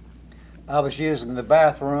I was using the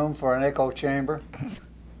bathroom for an echo chamber.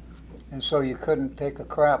 And so you couldn't take a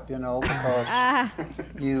crap, you know, because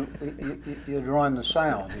you'd ruin the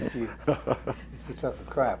sound if you took a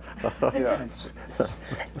crap. Yeah.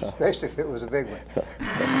 Especially if it was a big one.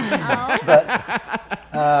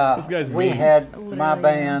 But we had my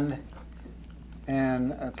band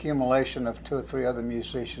and accumulation of 2 or 3 other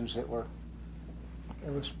musicians that were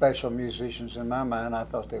special musicians in my mind. I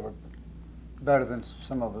thought they were better than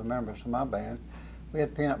some of the members of my band. We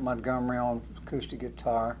had Peanut Montgomery on acoustic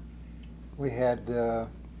guitar. We had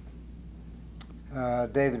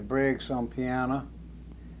David Briggs on piano,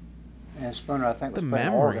 and Spooner, I think, was playing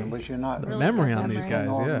organ. Was you not? The memory on these guys,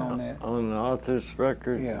 On Arthur's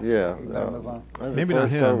record, yeah. That was maybe the not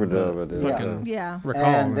first him. overdub. Yeah.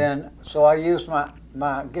 And then, so I used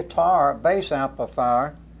my guitar bass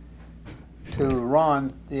amplifier to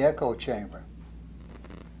run the echo chamber.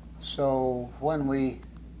 So when we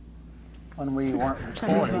weren't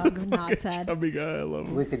recording,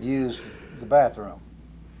 we could use the bathroom.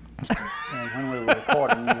 And when we were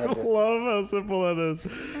recording, you had to love how simple that is.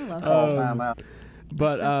 I love call time out.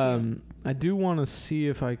 But I do want to see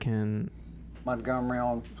if I can. Montgomery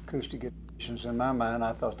on acoustic guitars in my mind,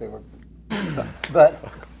 I thought they were, but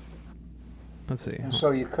let's see. And so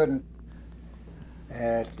you couldn't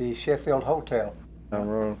at the Sheffield Hotel.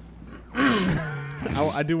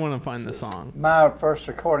 I do want to find the song. My first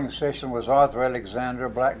recording session was Arthur Alexander, a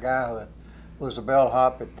black guy who was a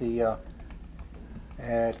bellhop at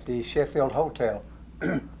the Sheffield Hotel.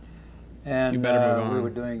 And we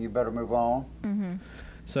were doing You Better Move On. Mm-hmm.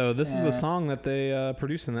 So this is the song that they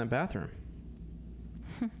produced in that bathroom.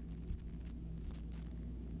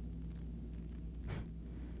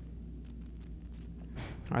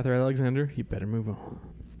 Arthur Alexander, You Better Move On.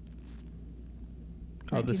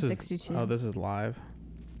 Oh, this is live.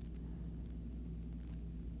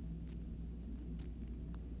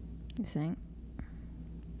 You think?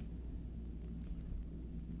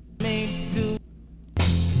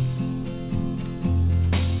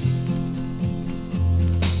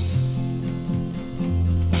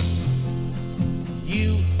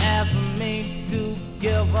 You asked me to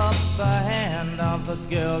give up the hand of the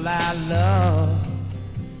girl I love.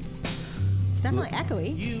 It's definitely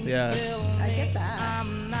echoey. Yeah. I get that.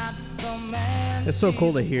 It's so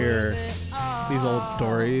cool to hear these old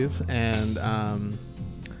stories and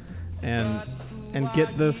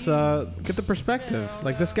get this get the perspective.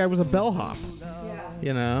 Like, this guy was a bellhop. Yeah.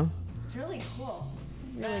 You know? It's really cool.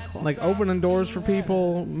 Really cool. Like, opening doors for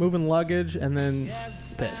people, moving luggage, and then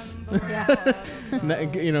this. Yeah.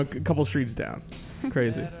 You know, a couple streets down.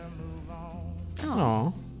 Crazy.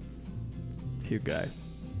 Aw. Cute guy.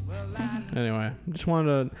 Anyway, just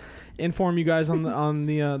wanted to inform you guys on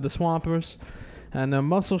the Swampers, and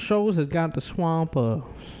Muscle Shoals has got the Swampers.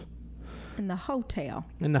 In the hotel.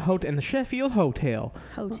 In the Sheffield Hotel.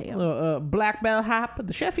 Black Bell Hop at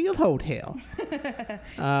the Sheffield Hotel.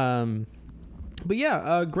 But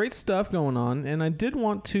yeah, great stuff going on. And I did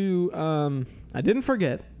want to, I didn't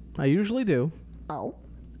forget. I usually do. Oh.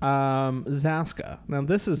 Zaska. Now,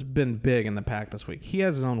 this has been big in the pack this week. He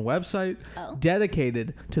has his own website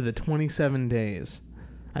dedicated to the 27 days.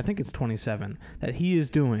 I think it's 27 that he is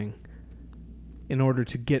doing in order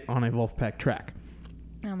to get on a Wolfpack track.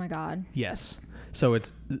 Oh my God. Yes. So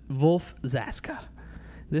it's Wolf Zaska.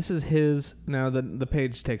 This is his. Now the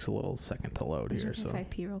page takes a little second to load here. So if I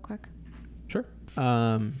pee real quick. Sure.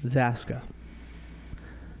 Zaska.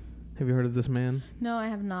 Have you heard of this man? No, I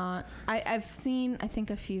have not. I've seen, I think,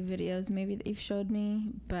 a few videos maybe that you've showed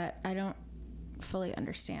me, but I don't fully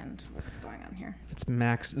understand what's going on here. It's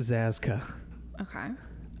Max Zaska. Okay.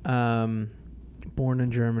 Born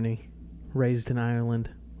in Germany, raised in Ireland,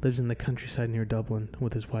 lives in the countryside near Dublin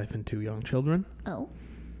with his wife and 2 young children. Oh.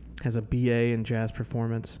 Has a BA in jazz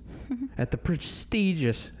performance at the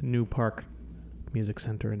prestigious New Park Music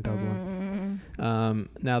Center in Dublin.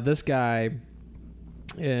 Now, this guy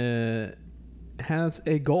has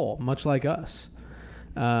a goal, much like us.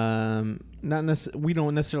 We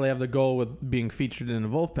don't necessarily have the goal with being featured in a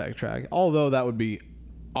Wolfpack track, although that would be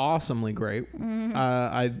awesomely great.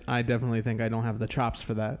 I definitely think I don't have the chops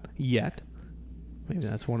for that yet. Maybe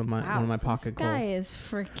that's one of my pocket goals. This guy is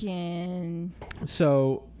freaking.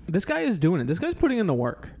 So this guy is doing it. This guy's putting in the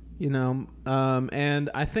work, and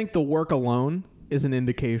I think the work alone is an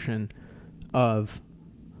indication of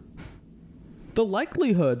the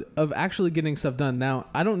likelihood of actually getting stuff done. Now,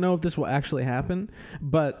 I don't know if this will actually happen,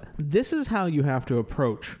 but this is how you have to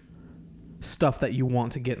approach stuff that you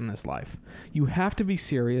want to get in this life. You have to be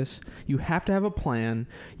serious. You have to have a plan.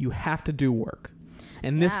 You have to do work.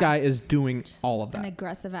 And this guy is doing all of that. An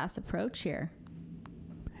aggressive ass approach here.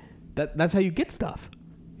 That's how you get stuff.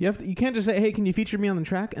 You can't just say, "Hey, can you feature me on the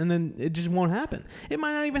track?" and then it just won't happen. It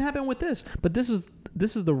might not even happen with this, but this is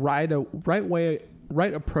the right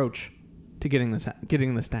approach to getting this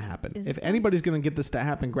to happen. If anybody's going to get this to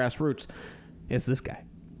happen grassroots, it's this guy,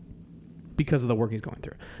 because of the work he's going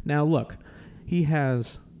through. Now, look, he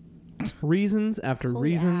has reasons after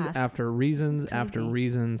reasons after reasons after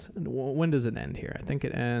reasons. When does it end here? I think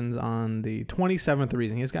it ends on the 27th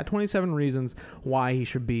reason. He's got 27 reasons why he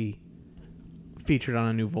should be featured on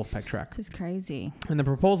a new Wolfpack track. This is crazy. And the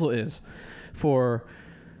proposal is for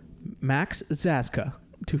Max Zaska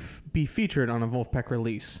to be featured on a Wolfpack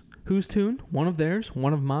release. Whose tune? One of theirs,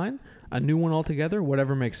 one of mine, a new one altogether,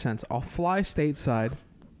 whatever makes sense. I'll fly stateside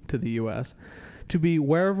to the U.S. to be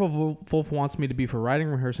wherever Wolf wants me to be for writing,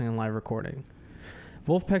 rehearsing, and live recording.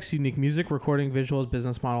 Wolfpack's unique music, recording, visuals,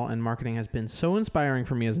 business model, and marketing has been so inspiring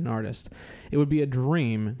for me as an artist. It would be a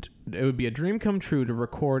dream come true to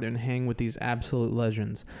record and hang with these absolute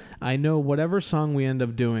legends. I know whatever song we end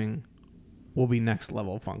up doing will be next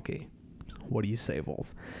level funky. What do you say,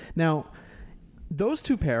 Wolf? Now, those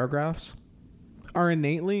 2 paragraphs are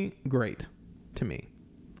innately great to me.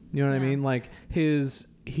 You know what I mean? Like he's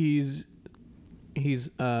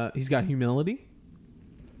got humility.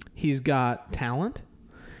 He's got talent.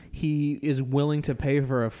 He is willing to pay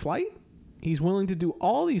for a flight. He's willing to do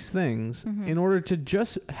all these things in order to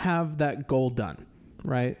just have that goal done,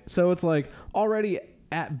 right? So it's like already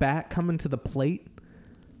at bat coming to the plate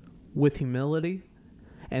with humility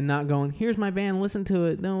and not going, "Here's my band, listen to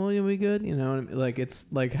it. No, it'll be good." Like it's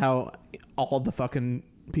like how all the fucking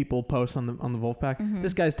people post on the Wolfpack.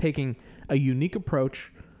 This guy's taking a unique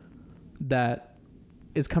approach that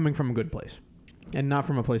is coming from a good place and not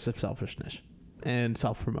from a place of selfishness and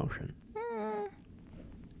self-promotion.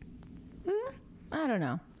 I don't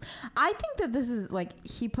know. I think that this is like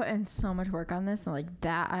he put in so much work on this, and like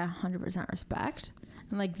that I 100% respect.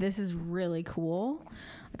 And like this is really cool.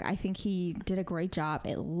 Like I think he did a great job.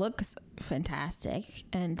 It looks fantastic,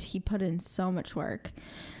 and he put in so much work.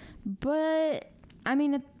 But I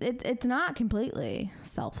mean, it's not completely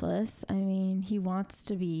selfless. I mean, he wants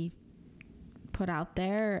to be put out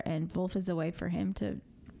there, and Wolf is a way for him to,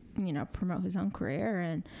 promote his own career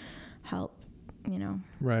and help,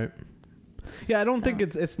 Right. Yeah, I don't think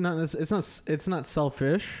it's not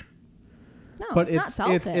selfish. No, but it's not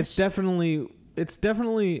selfish. It's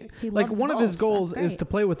definitely like one of his goals is to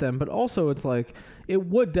play with them, but also it's like it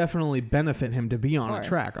would definitely benefit him to be on a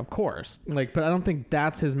track, of course. Like, but I don't think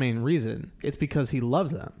that's his main reason. It's because he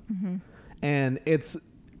loves them, and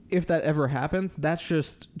if that ever happens, that's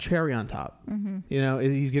just cherry on top.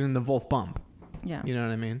 He's getting the Wolf bump. Yeah, you know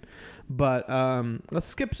what I mean. But let's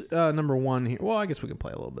skip number 1 here. Well, I guess we can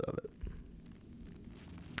play a little bit of it.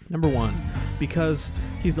 Number 1, because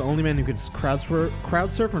he's the only man who could crowd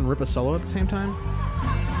surf and rip a solo at the same time.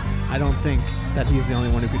 I don't think that he's the only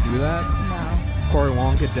one who could do that. No. Corey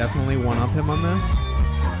Wong could definitely one-up him on this.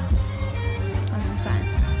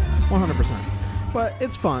 100%. But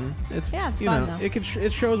it's fun. It's fun though.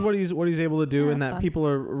 It shows what he's able to do, and that fun. People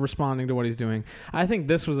are responding to what he's doing. I think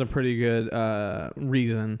this was a pretty good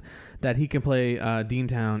reason that he can play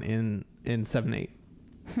Deantown in 7/8.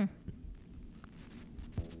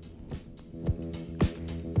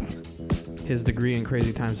 His degree in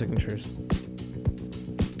crazy time signatures.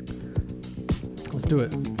 Let's do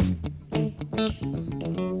it.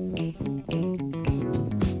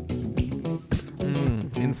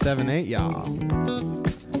 In 7/8, y'all.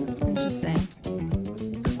 Interesting.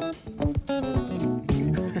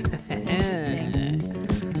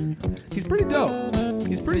 He's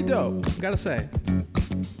pretty dope. Gotta say.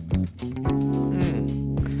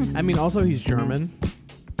 I mean, also he's German.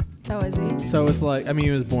 Oh, is he? So it's like, I mean,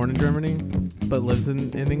 he was born in Germany, but lives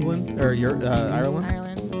in England or Ireland.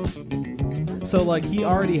 So like, he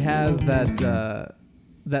already has that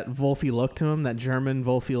Wolfie look to him, that German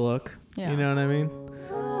Wolfie look. Yeah. You know what I mean?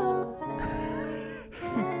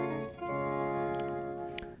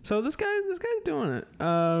 So this guy's doing it.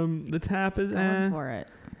 The tap is going for it.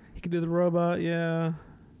 He can do the robot, yeah.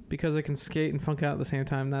 Because it can skate and funk out at the same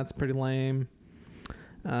time. That's pretty lame.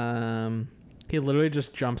 He literally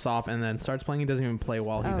just jumps off and then starts playing. He doesn't even play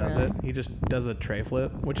while he does it. He just does a tray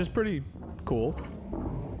flip, which is pretty cool.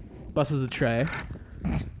 Busts a tray.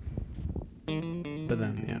 But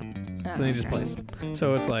then, yeah. Then he just plays.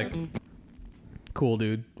 So it's like, cool,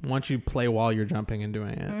 dude. Once you play while you're jumping and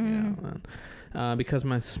doing it, yeah. Because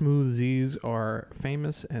my smooth Z's are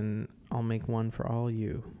famous, and I'll make one for all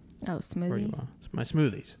you. Oh, smoothie? My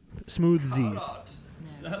smoothies. Smooth Z's. Carrot,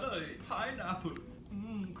 celery, pineapple,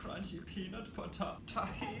 crunchy peanut butter,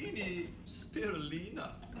 tahini,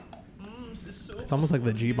 spirulina. It's almost like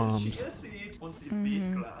the G-Bombs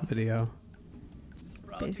video.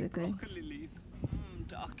 Basically.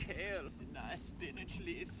 Dark kale, the nice spinach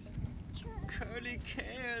leaves, curly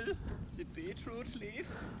kale, the beetroot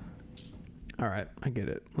leaf. All right, I get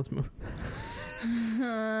it. Let's move.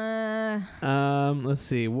 Let's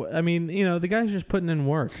see. I mean, you know, the guy's just putting in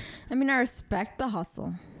work. I mean, I respect the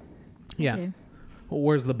hustle. Yeah. Okay. Well,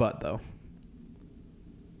 where's the butt, though?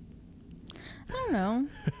 I don't know.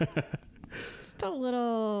 Just a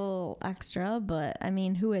little extra, but I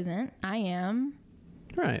mean, who isn't? I am.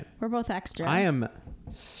 Right. We're both extra. I am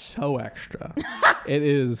so extra. It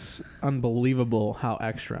is unbelievable how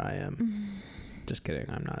extra I am. Just kidding.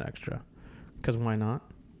 I'm not extra. Because why not?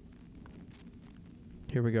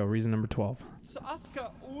 Here we go. Reason number 12.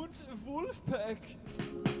 Saskia und Wolfpack.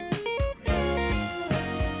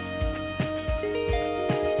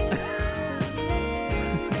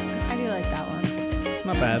 I do like that one. It's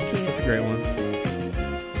not bad. It's a great one.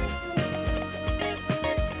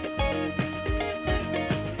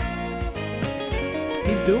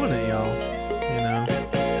 He's doing it, y'all. You know.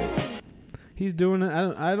 He's doing it.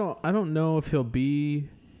 I don't know if he'll be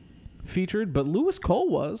featured, but Lewis Cole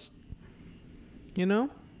was. You know?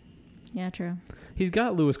 Yeah, true. He's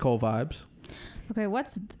got Lewis Cole vibes. Okay, I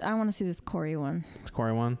want to see this Corey one. It's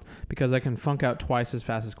Corey one because I can funk out twice as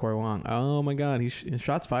fast as Corey Wong. Oh my God, he's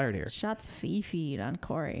shots fired here. Shots fee-feed on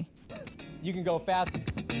Corey. You can go fast.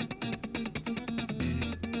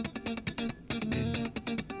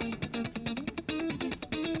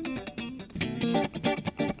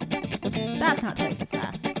 That's not twice as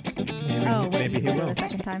fast. Maybe he's going to do it a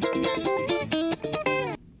second time.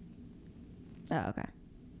 Oh, okay.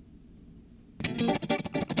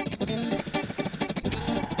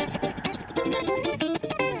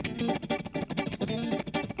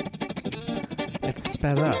 It's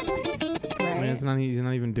sped up. Right. I mean, he's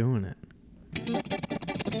not even doing it.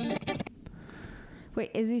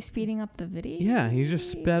 Wait, is he speeding up the video? Yeah, he just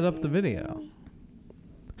sped up the video.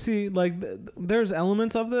 See, like, there's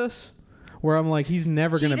elements of this where I'm like, he's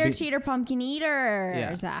never going to be... Cheater, pumpkin eater,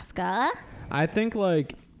 yeah. Zaska. I think,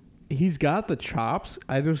 like, he's got the chops.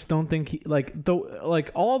 I just don't think he... Like,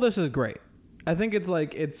 all this is great. I think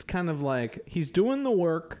it's kind of like, he's doing the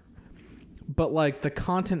work, but, like, the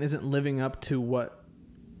content isn't living up to what...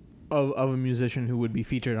 Of a musician who would be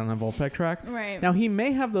featured on a Vulfpeck track. Right. Now, he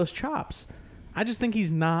may have those chops. I just think he's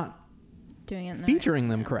not... Doing it featuring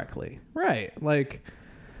them correctly. Right. Like...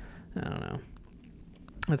 I don't know.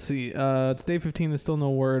 Let's see. It's day 15. There's still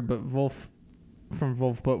no word, but from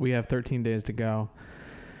Wolf, but we have 13 days to go.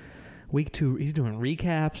 Week 2, he's doing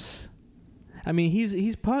recaps. I mean,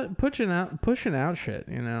 he's pushing out shit,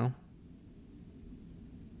 you know,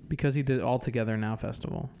 because he did All Together Now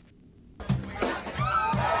Festival.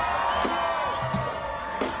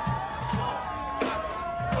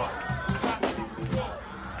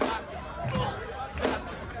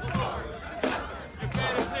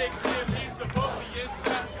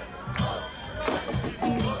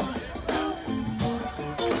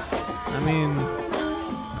 I mean,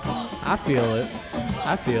 I feel it.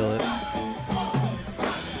 I feel it.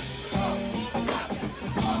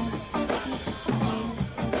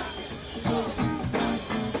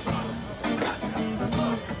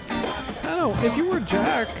 I don't know. If you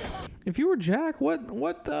were Jack, what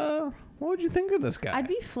would you think of this guy? I'd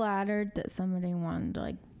be flattered that somebody wanted to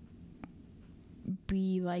like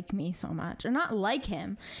be like me so much, or not like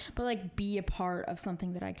him, but like be a part of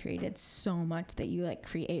something that I created so much that you like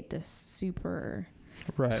create this super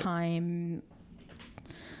time,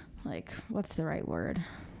 like what's the right word?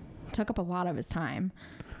 Took up a lot of his time.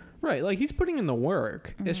 Right, like he's putting in the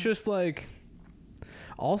work. It's just like,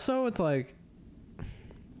 also it's like,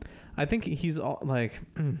 I think he's all like,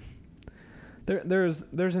 there's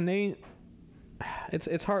a name.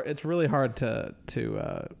 It's hard. It's really hard to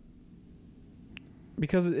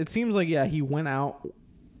because it seems like he went out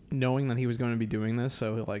knowing that he was going to be doing this,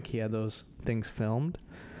 so like he had those things filmed.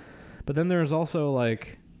 But then there's also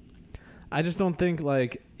like, I just don't think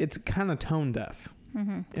like it's kind of tone deaf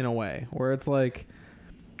in a way where it's like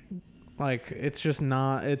it's just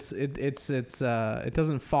not. It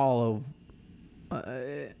doesn't follow.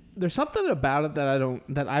 There's something about it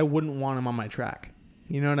that I wouldn't want him on my track.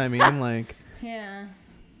 You know what I mean? Like, yeah.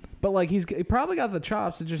 But like he probably got the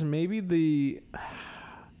chops. It's just maybe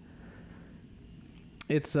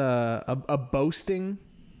it's a boasting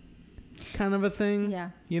kind of a thing. Yeah.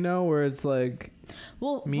 You know, where it's like,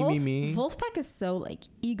 me. Wolfpack is so like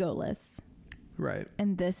egoless. Right.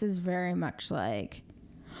 And this is very much like,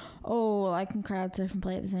 oh, well, I can crowd surf and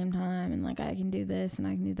play at the same time, and like I can do this and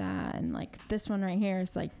I can do that, and like this one right here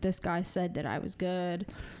is like, this guy said that I was good.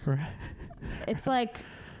 Right. It's like,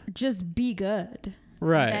 just be good.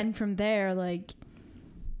 Right. And from there, like,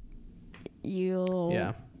 you'll.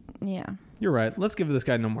 Yeah. Yeah. You're right. Let's give this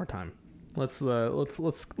guy no more time. Let's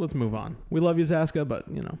move on. We love you, Zaska, but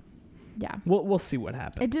you know. Yeah. We'll see what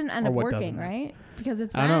happens. It didn't end up working, right? Because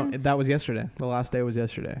it's. I don't know. That was yesterday. The last day was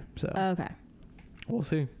yesterday. So. Okay. We'll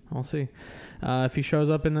see. If he shows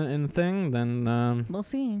up in the thing, then we'll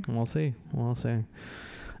see. We'll see.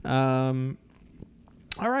 All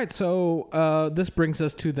right. So this brings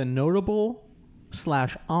us to the notable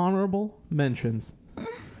 / honorable mentions.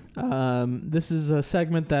 This is a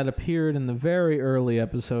segment that appeared in the very early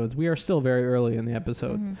episodes. We are still very early in the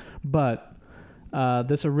episodes, but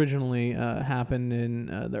this originally happened in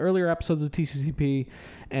the earlier episodes of TCCP,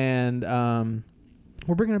 and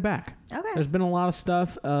we're bringing it back. Okay. There's been a lot of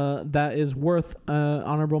stuff that is worth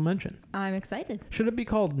honorable mention. I'm excited. Should it be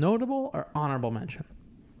called notable or honorable mention?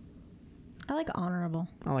 I like honorable.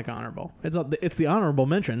 I like honorable. It's the honorable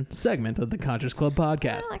mention segment of the Conscious Club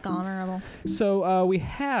podcast. I like honorable. So we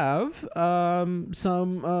have some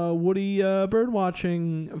Woody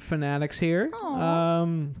birdwatching fanatics here.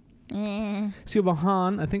 Siobhan,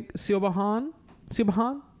 I think Siobhan,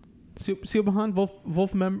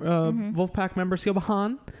 Wolfpack member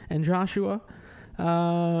Siobhan and Joshua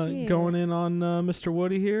going in on Mr.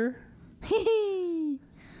 Woody here.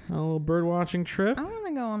 A little bird watching trip. I want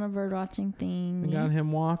to go on a bird watching thing. We got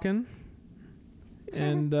him walking,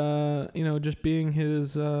 and just being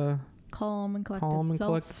his calm and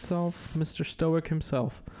collected self, Mr. Stoic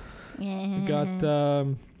himself. Yeah. We got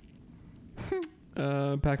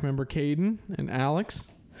pack member Caden and Alex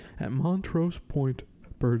at Montrose Point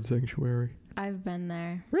Bird Sanctuary. I've been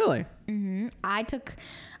there. Really? Mm-hmm. I took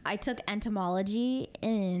entomology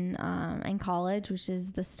in college, which is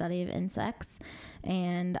the study of insects,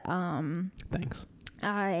 and thanks.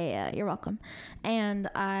 You're welcome. And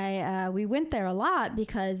we went there a lot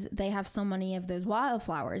because they have so many of those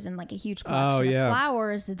wildflowers and like a huge collection of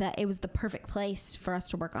flowers that it was the perfect place for us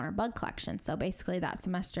to work on our bug collection. So basically that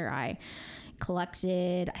semester I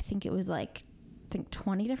collected, I think it was like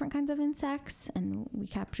 20 different kinds of insects, and we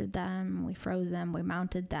captured them, we froze them, we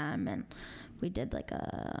mounted them, and we did like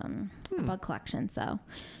a bug collection. So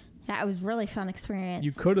yeah, it was a really fun experience.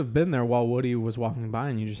 You could have been there while Woody was walking by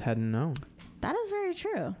and you just hadn't known. That is very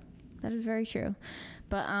true.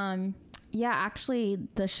 But actually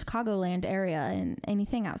the Chicagoland area and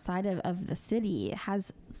anything outside of the city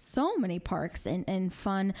has so many parks and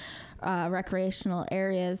fun recreational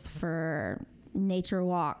areas for nature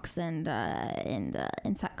walks and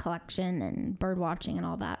insect collection and bird watching and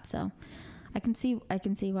all that. So I can see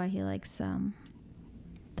why he likes to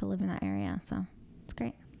live in that area. So it's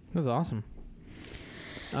great. That's awesome.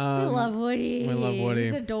 We love Woody.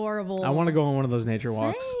 He's adorable. I want to go on one of those nature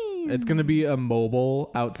walks. Same. It's going to be a mobile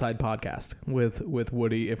outside podcast with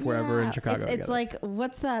Woody if we're ever in Chicago. It's like,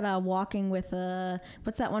 what's that walking with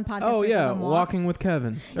what's that one podcast? Oh yeah, walking with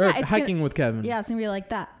Kevin or hiking with Kevin. Yeah, it's gonna be like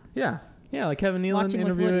that. Yeah. Yeah, like Kevin Nealon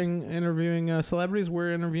interviewing celebrities.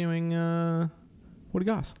 We're interviewing Woody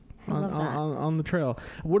Goss on the trail.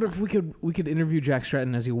 What if we could interview Jack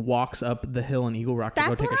Stratton as he walks up the hill in Eagle Rock to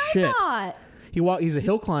go take a shit? Thought. He's a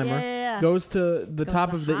hill climber. Goes to the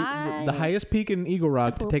top of the highest peak in Eagle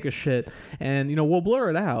Rock to take a shit, and we'll blur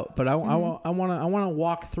it out. But I want to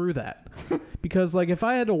walk through that because like if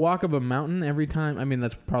I had to walk up a mountain every time, I mean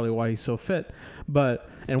that's probably why he's so fit. But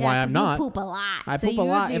why I'm not. You poop a lot. I poop a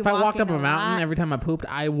lot. If I walked up a mountain every time I pooped,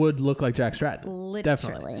 I would look like Jack Stratton. Literally.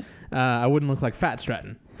 Definitely. I wouldn't look like Fat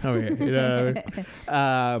Stratton over here. You know what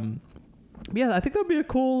I mean? Yeah, I think that'd be a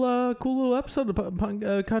cool little episode of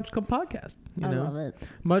Conscious Club podcast. I love it.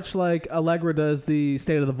 Much like Allegra does the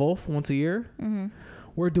State of the Wolf once a year,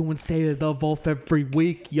 we're doing State of the Wolf every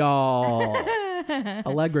week, y'all.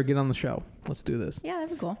 Allegra, get on the show. Let's do this. Yeah, that'd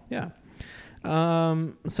be cool. Yeah.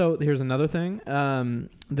 So here's another thing.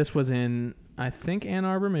 This was in, I think, Ann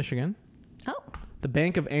Arbor, Michigan. Oh. The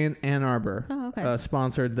Bank of Ann Arbor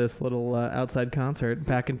sponsored this little outside concert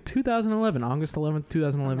back in 2011, August 11th,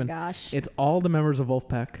 2011. Oh my gosh. It's all the members of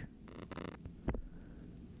Wolfpack.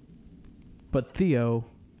 But Theo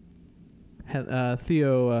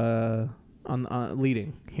on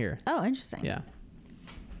leading here. Oh, interesting. Yeah.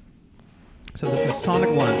 So this is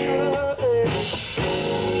Sonic Lunch.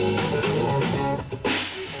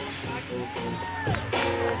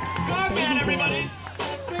 Come on, everybody.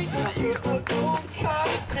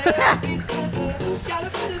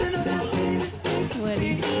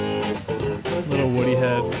 Woody. Little Woody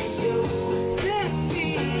head.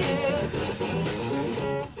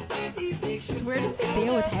 It's weird to see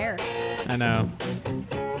Theo with hair. I know.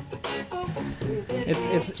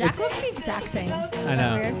 It's Jack looks the exact same. I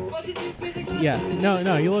know. Yeah.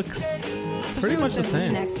 No, he looks pretty much the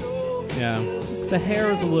same. Yeah. The hair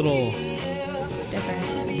is a little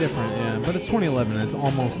different, yeah. But it's 2011. It's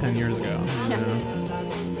almost 10 years ago. Yeah.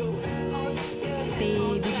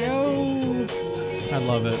 Baby Joe. I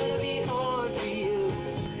love it.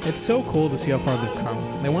 It's so cool to see how far they've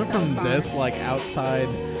come. They went from this, like, outside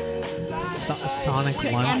Sonic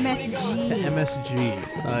to Lunch MSG. to MSG.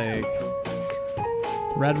 Like,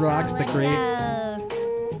 Red Rocks, the Great.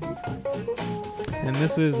 And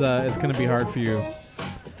this is, It's Gonna Be Hard for You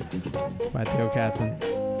by Theo Katzman.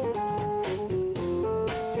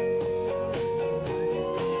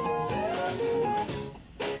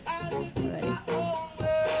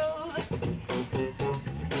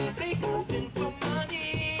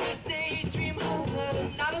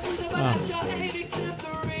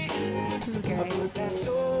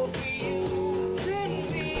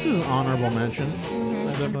 This is an honorable mention. I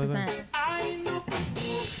definitely think.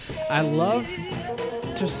 I love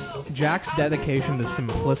just Jack's dedication to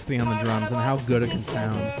simplicity on the drums and how good it can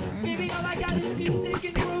sound. He's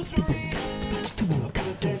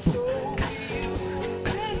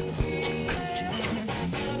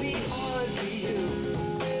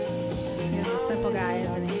a simple guy,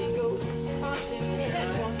 isn't he?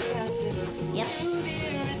 Yep.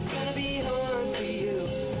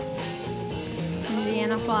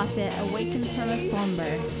 Indiana Fawcett awakens from a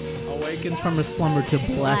slumber. Awakens from a slumber to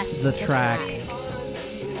bless the track.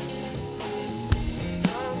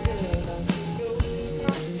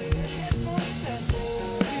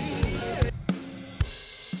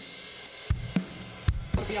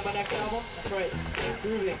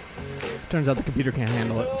 Turns out the computer can't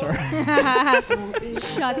handle it. Sorry.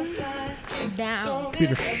 Shuts down.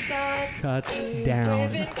 Computer shuts down.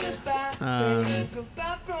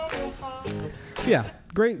 Yeah,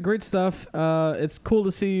 great stuff. It's cool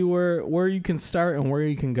to see where you can start and where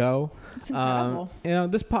you can go. It's incredible.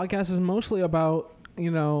 This podcast is mostly about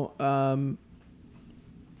the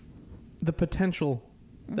potential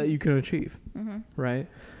that you can achieve, right?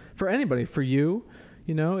 For anybody, for you.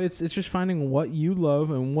 It's just finding what you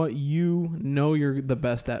love and what you know you're the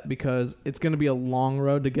best at, because it's going to be a long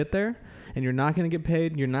road to get there, and you're not going to get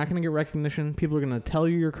paid. You're not going to get recognition. People are going to tell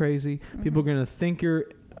you you're crazy. People are going to think you're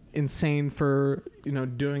insane for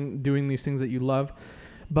doing these things that you love,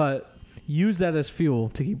 but use that as fuel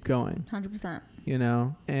to keep going. 100%.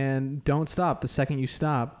 And don't stop. The second you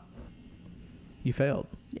stop, you failed.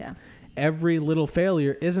 Yeah. Every little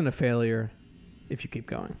failure isn't a failure if you keep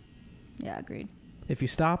going. Yeah, agreed. If you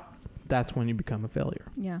stop, that's when you become a failure.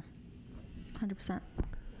 Yeah. 100%.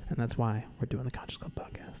 And that's why we're doing the Conscious Club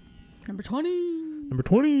podcast. Number 20. Number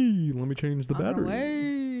 20. Let me change the On our battery.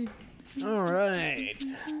 way. All right.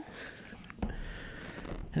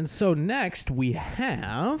 And so next we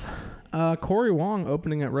have Corey Wong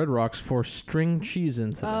opening at Red Rocks for String Cheese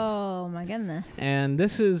Incident. Oh, my goodness. And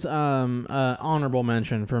this is honorable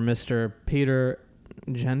mention for Mr. Peter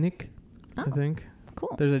Jenik, I think.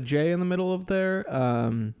 Cool. There's a J in the middle of there.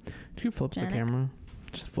 Did you flip the camera?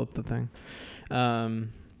 Just flip the thing.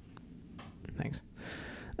 Thanks.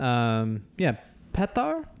 Yeah,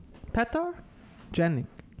 Petar? Janik.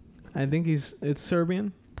 I think it's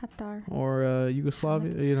Serbian. Petar. Or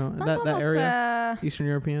Yugoslavia, that area. Eastern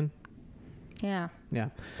European. Yeah. Yeah.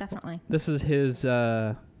 Definitely. This is his,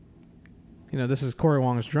 this is Corey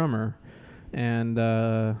Wong's drummer. And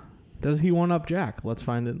does he one-up Jack? Let's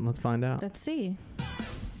find it and let's find out. Let's see.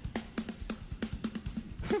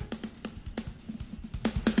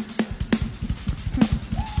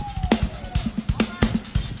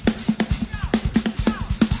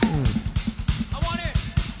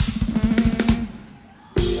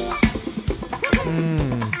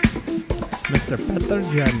 Mr. Petar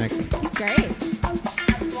Janik. He's great.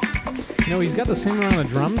 He's got the same amount of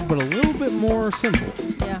drums, but a little bit more cymbal.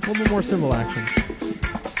 Yeah. A little bit more cymbal action.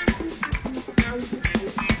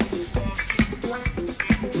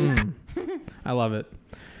 I love it.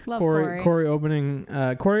 Love Corey. Corey opening.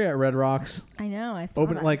 Corey at Red Rocks. I know. I saw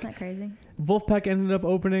that. Isn't that crazy? Wolfpack ended up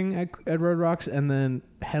opening at Red Rocks and then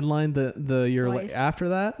headlined the year after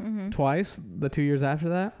that twice. The 2 years after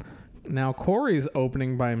that. Now Corey's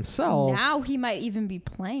opening by himself. Now he might even be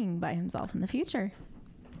playing by himself in the future.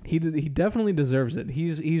 He definitely deserves it.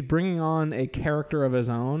 He's bringing on a character of his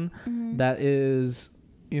own that is,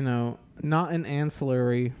 not an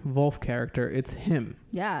ancillary Wolf character. It's him.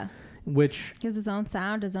 Yeah. Which he has his own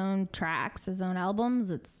sound, his own tracks, his own albums.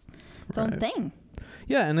 It's its own thing.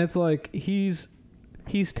 Yeah, and it's like he's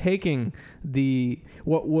taking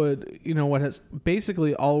what has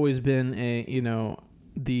basically always been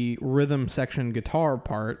the rhythm section guitar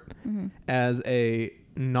part as a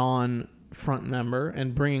non-front member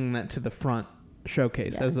and bringing that to the front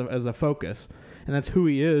showcase as a focus. And that's who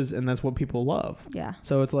he is, and that's what people love. Yeah.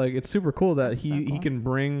 So it's like, it's super cool that he can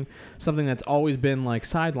bring something that's always been like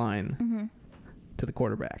sideline to the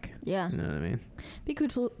quarterback. Yeah. You know what I mean? Be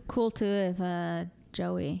cool too if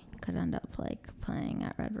Joey could end up like playing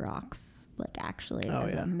at Red Rocks, like actually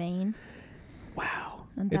as a main. Wow.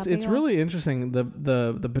 It's really interesting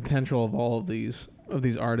the potential of all of these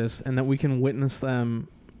artists, and that we can witness them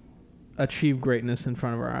achieve greatness in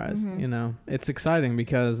front of our eyes. It's exciting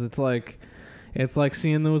because it's like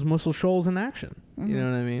seeing those Muscle Shoals in action. You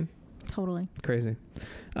know what I mean? Totally. Crazy.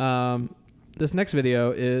 This next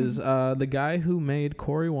video is the guy who made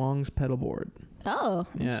Corey Wong's pedal board. Oh,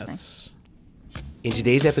 yes. In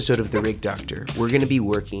today's episode of The Rig Doctor, we're going to be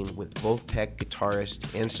working with Wolfpack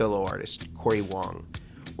guitarist and solo artist Corey Wong.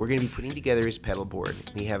 We're going to be putting together his pedal board.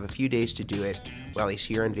 We have a few days to do it while he's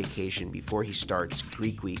here on vacation before he starts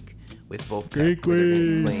Greek Week with Wolfpack, where they're going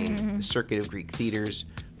to be playing the circuit of Greek theaters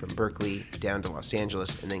from Berkeley down to Los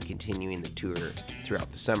Angeles and then continuing the tour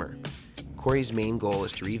throughout the summer. Corey's main goal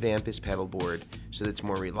is to revamp his pedal board so that it's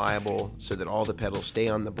more reliable, so that all the pedals stay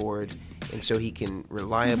on the board, and so he can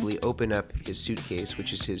reliably open up his suitcase,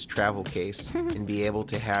 which is his travel case, and be able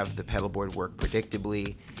to have the pedal board work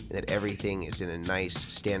predictably, and that everything is in a nice,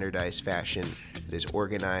 standardized fashion that is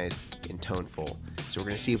organized and toneful. So we're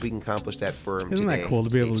going to see if we can accomplish that for him today. Isn't that cool to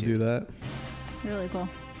be able to do that? Really cool.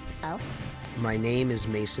 Oh. My name is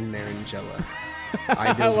Mason Marangella.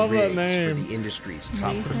 I build rigs for the industry's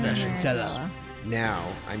top professionals. Now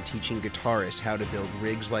I'm teaching guitarists how to build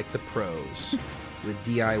rigs like the pros with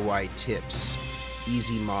DIY tips,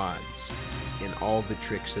 easy mods, and all the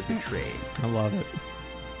tricks of the trade. I love it.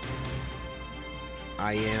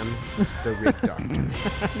 I am the Rig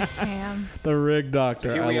Doctor. The Rig Doctor.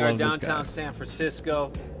 So here we are downtown San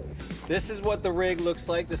Francisco. This is what the rig looks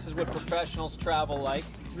like. This is what professionals travel like.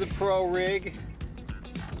 It's the pro rig.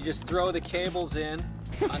 You just throw the cables in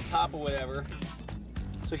on top of whatever.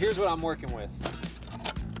 So here's what I'm working with.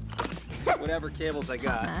 Whatever cables I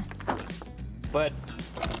got. But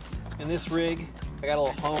in this rig, I got a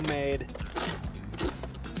little homemade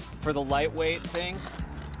for the lightweight thing.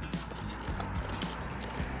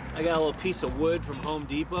 I got a little piece of wood from Home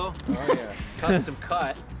Depot. Oh yeah. Custom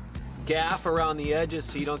cut. Gaff around the edges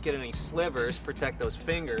so you don't get any slivers, protect those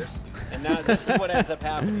fingers. And now this is what ends up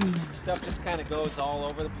happening. Stuff just kind of goes all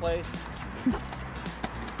over the place. And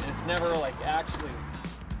it's never like actually,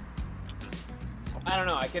 I don't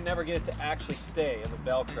know, I can never get it to actually stay in the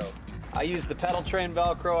Velcro. I use the pedal train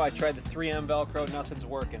Velcro, I tried the 3M Velcro, nothing's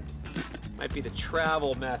working. Might be the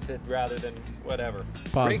travel method rather than whatever.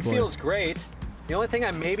 Possibly. Rig feels great. The only thing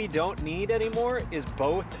I maybe don't need anymore is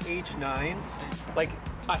both H9s. Like,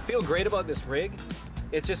 I feel great about this rig.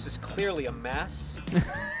 It's just as clearly a mess.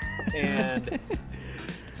 And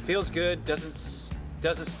feels good,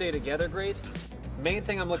 doesn't stay together great. Main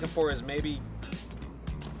thing I'm looking for is maybe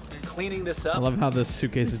cleaning this up. I love how this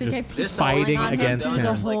suitcase is just This fighting all against done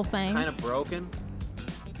him. is, like, kind of broken.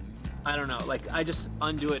 I don't know. Like, I just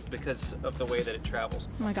undo it because of the way that it travels.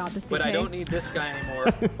 Oh my God, the But I don't suitcase. need this guy anymore.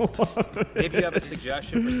 Maybe you have a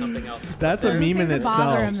suggestion for something else. That's a meme in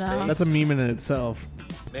bother him, itself. though. That's a meme in itself.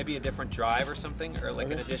 Maybe a different drive or something, or like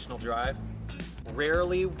an additional drive.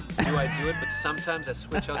 Rarely do I do it, but sometimes I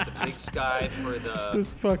switch out the Big Sky for the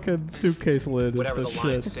This fucking suitcase lid whatever is the the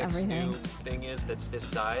Line shit. 6 new thing is that's this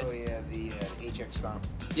size. Oh yeah, the HX Stomp.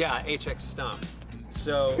 Yeah, HX Stomp.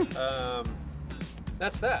 So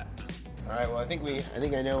that's that. All right. Well, I think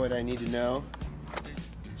I know what I need to know.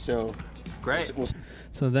 So great.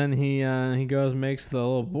 So then he goes, makes the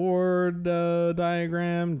little board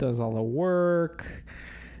diagram, does all the work,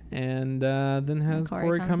 and then has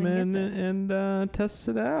Corey come in and tests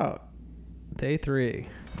it out. Day 3,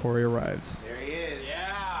 Corey arrives. There he is.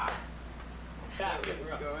 Yeah.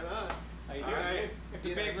 What's going on? How you doing?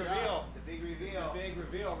 The big reveal. The big reveal. The big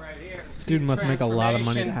reveal right here. This dude must make a lot of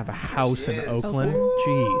money to have a house in Oakland.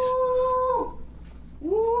 Jeez.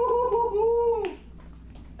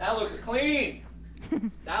 That looks clean.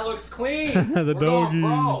 That looks clean. The We're going doggy.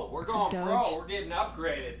 pro. We're going pro. We're getting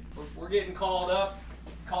upgraded. We're getting called up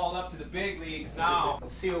to the big leagues now.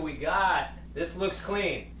 Let's see what we got. This looks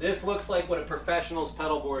clean. This looks like what a professional's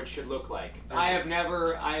pedal board should look like. I've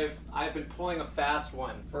been pulling a fast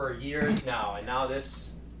one for years now, and now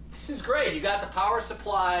this is great. You got the power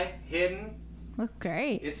supply hidden. Looks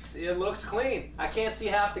great. It looks clean. I can't see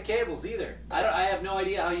half the cables either. I have no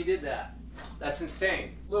idea how you did that. That's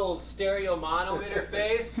insane. Little stereo mono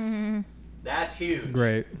interface. That's huge. It's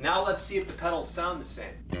great. Now let's see if the pedals sound the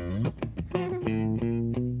same.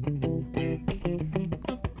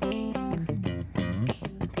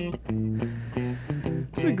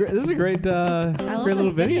 This is a great I love great little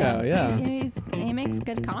this video. Yeah. He makes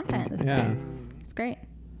good content. This Yeah. guy. It's great.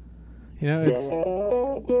 You know, it's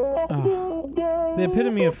the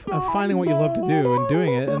epitome of finding what you love to do and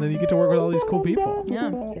doing it, and then you get to work with all these cool people.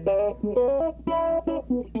 Yeah.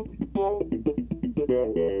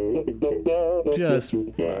 Just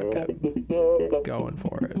fucking going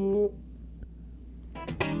for it.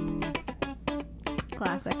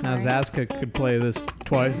 Classic. Now Corey. Zaska could play this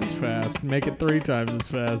twice as fast. Make it 3 times as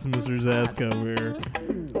fast, Mr. Zaska over here.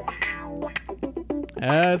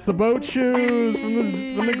 It's the boat shoes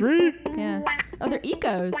from the Greek. Yeah. Oh, they're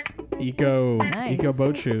Ecos. Nice. Eco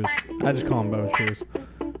boat shoes. I just call them boat shoes.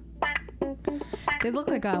 They look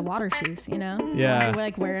like water shoes, you know? Yeah. The ones you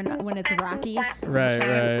like wearing when it's rocky.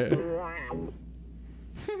 Right.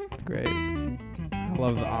 Great. I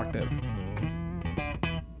love the octave.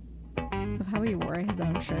 Of how he wore his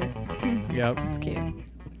own shirt. Yep. It's cute.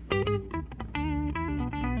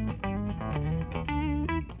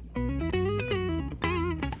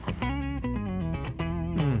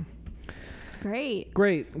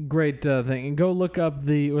 Great thing. And go look up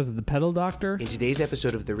was it the Pedal Doctor? In today's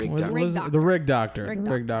episode of The Rig Doctor. The Rig Doctor.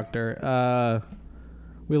 Rig Doctor.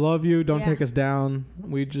 We love you. Don't take us down.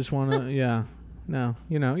 We just want to, yeah. No,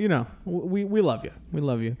 you know. We love you. We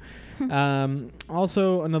love you.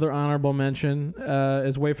 Also, another honorable mention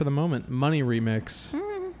is Wait for the Moment, Money Remix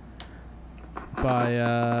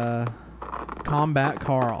by Combat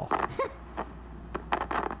Carl.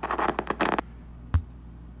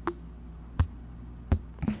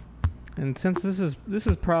 And since this is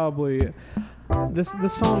probably this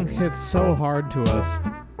song hits so hard to us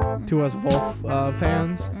Wolf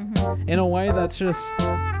fans, in a way that's just,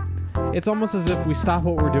 it's almost as if we stop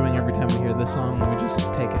what we're doing every time we hear this song and we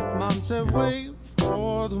just take it. Mom said, wait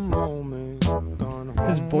for the moment.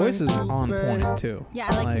 His voice is on point too. Yeah,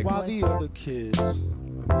 I like his While voice. the other kids,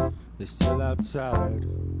 they're still outside.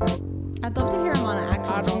 I'd love to hear him on an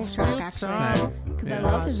actual Wolf track, actually. Because I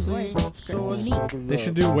love his voice. It's great. Unique. They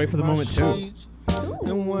should do Wait for the Moment too.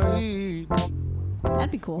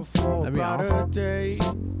 That'd be cool. That'd be awesome.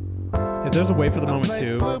 If there's a Wait for the Moment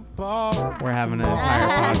too, we're having an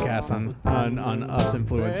entire podcast on us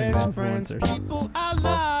influencing influencers. People I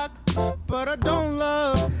like, but I don't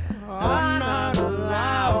love. I'm not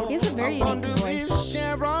allowed. He has a very unique voice.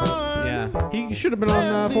 Yeah, he should have been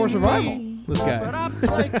on For Survival. This guy. But I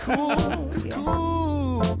play cool, 'cause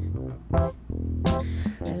cool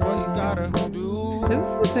is what you gotta do. Is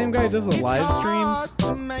this the same guy who does the live streams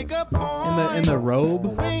in the robe?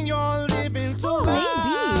 Oh, maybe.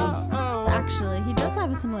 Actually, he does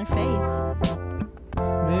have a similar face.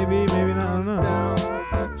 Maybe not. I don't know.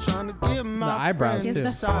 The eyebrows He has too.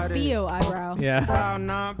 the Theo eyebrow. Yeah. About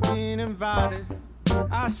not being invited,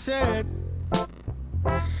 I said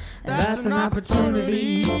That's an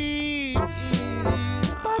opportunity.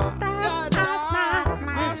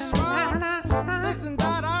 Listen,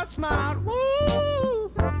 Dad, I smile.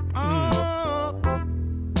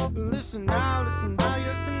 listen now, listen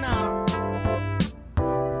now.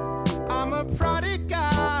 I'm a prodigal.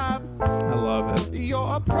 I love it.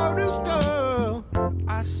 You're a produce girl.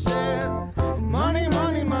 I said, money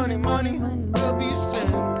will be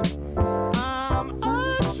spent. I'm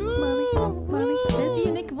a true money. His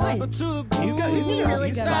unique voice. He's really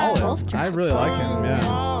good at solid. wolf tracks. I really like him. Yeah.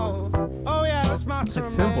 Oh yeah, that's my turn.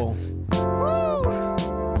 It's simple.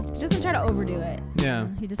 He doesn't try to overdo it. Yeah.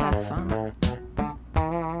 He just has fun.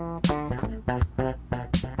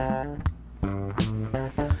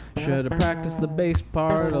 Should have practiced the bass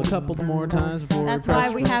part a couple more times before. That's why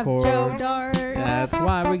we have Joe Dart. That's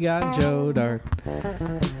why we got Joe Dart.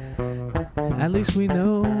 At least we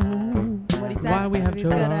know why we have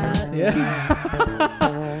Joe Dart.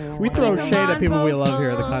 Yeah. We throw shade at people we love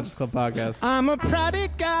here at the Conscious Club Podcast. I'm a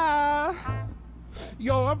prodigal.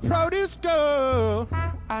 You're a produce girl.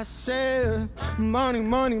 I said, money.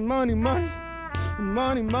 Money. Money.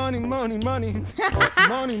 Now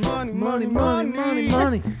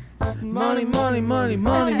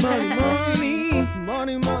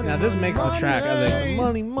this makes the track, I think.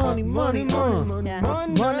 Money.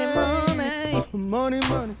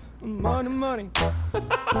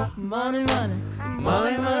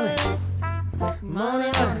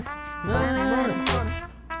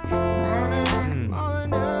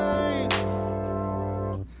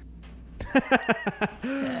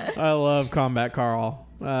 I love Combat Carl.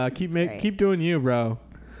 Keep doing you, bro.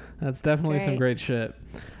 That's definitely some great shit.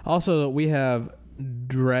 Also, we have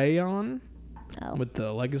Drayon with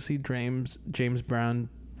the Legacy James Brown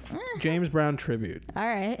tribute. All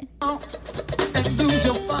right.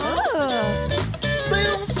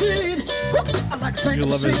 You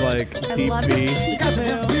love his like deep B.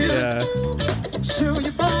 Yeah.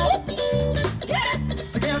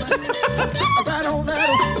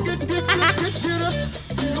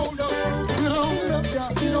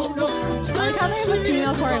 I like how they have a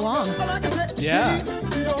female Cory Wong. Yeah.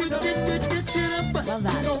 Love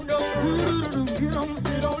that.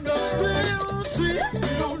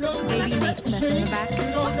 Baby Nate Smith in the back.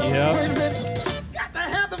 Yep.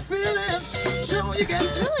 It's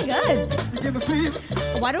really good.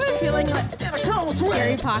 Why do I feel like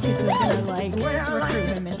Scary Pockets is gonna like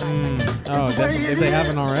recruit him in? If they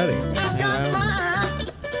haven't already.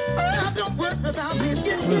 What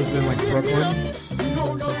is it, like Brooklyn?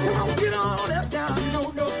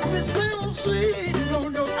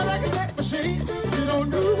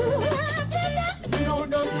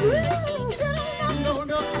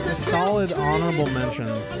 Solid honorable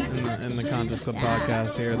mentions in the Conscious Club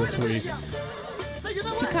podcast here this week. He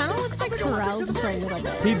kind of looks like Pharrell just a little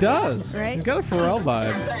bit. He does. Right? He's got a Pharrell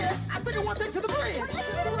vibe.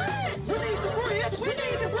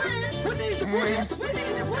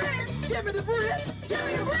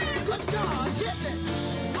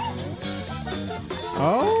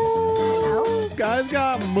 Oh, guys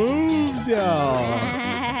got moves, y'all.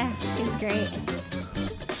 He's great.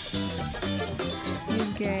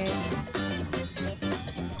 He's great.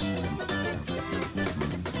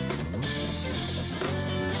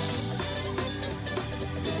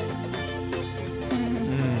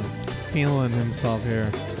 Feeling himself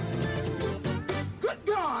here. Good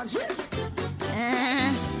God,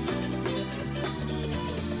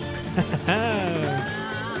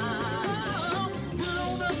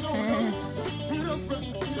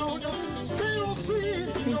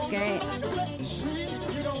 He's great.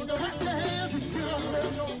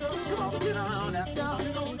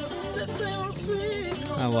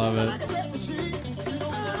 I love it.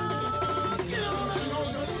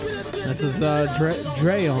 This is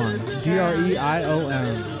Drayon.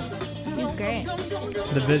 Dreion. He's great.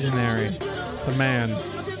 The visionary. The man.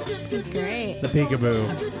 He's great. The peekaboo.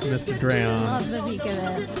 Mr. Drayon. Love the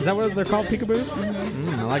peekaboo. Is that what they're called, peekaboos?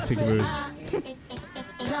 I like peekaboos.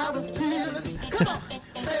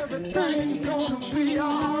 everything's gonna be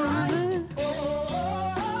alright.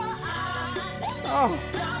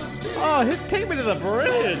 Oh, take me to the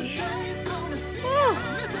bridge.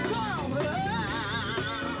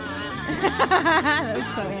 That was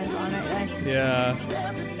so Antoine right there. Yeah.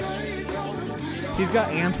 He's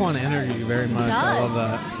got Antoine energy very much. I love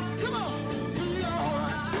that.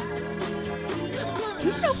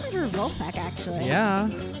 He should open for Wolfpack, actually. Yeah.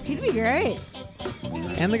 He'd be great.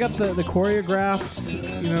 And they got the choreographed,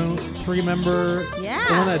 3-member. Yeah.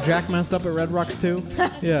 The one that Jack messed up at Red Rocks too.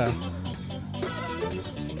 Yeah.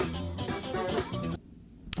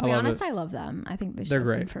 To be honest, I love them. I think they should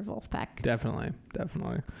open for Wolfpack. Definitely.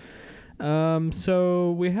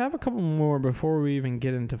 So we have a couple more before we even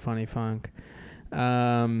get into Funny Funk.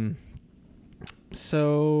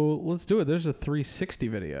 So let's do it. There's a 360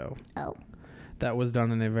 video. Oh. that was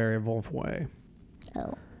done in a very Wolf way.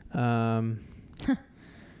 Oh. And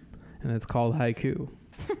it's called Haiku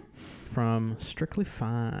from Strictly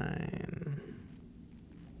Fine.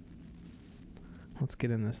 Let's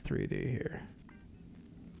get in this 3D here.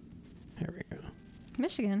 Here we go.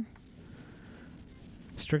 Michigan.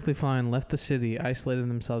 Strictly Fine left the city, isolated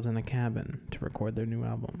themselves in a cabin to record their new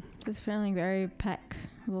album. Just feeling very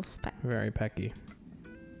Wolf Peck. Very pecky.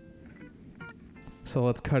 So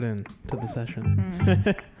let's cut in to the session.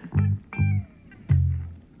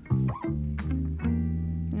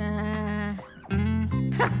 Nah.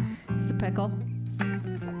 It's a pickle.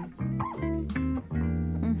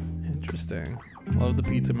 Interesting. Love the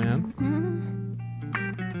pizza man.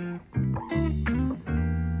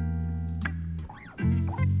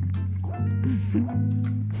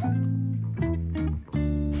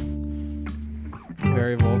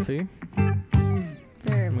 Very Wolfy.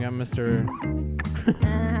 We got Mr.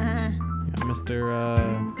 got Mr.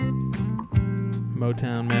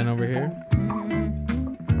 Motown man over here.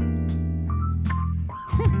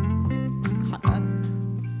 Hot dog.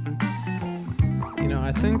 You know,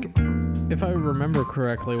 I think if I remember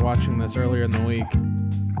correctly, watching this earlier in the week,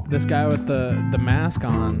 this guy with the mask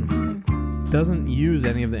on doesn't use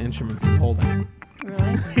any of the instruments he's holding.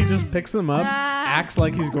 Really? He just picks them up, acts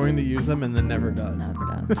like he's going to use them, and then never does.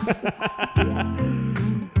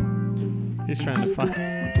 He's trying to find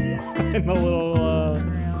the little...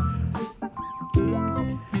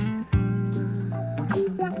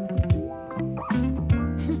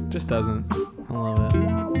 Just doesn't. I love it.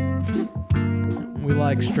 We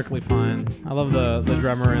like Strictly Fine. I love the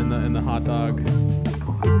drummer and the hot dog.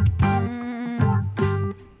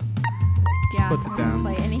 Yeah. Puts it down.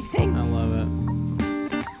 Play anything. I love it.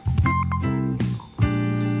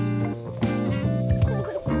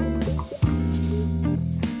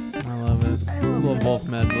 It's a little Wolf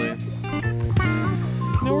medley.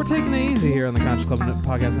 You know, we're taking it easy here on the Conscious Club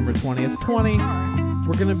podcast number 20. It's 20.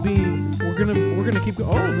 We're gonna keep going.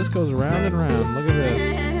 Oh, this goes around and around. Look at this.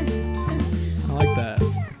 I like that.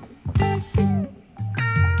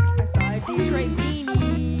 I saw a Detroit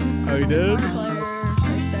beanie. Oh, you did?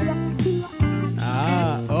 Right there.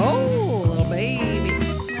 Ah. Oh, little baby.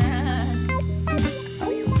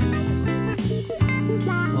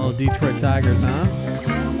 Little Detroit Tigers, huh?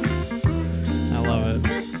 I love it.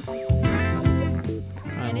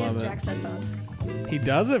 And he has Jack's headphones. He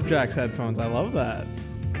does have Jack's headphones. I love that.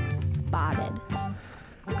 Spotted.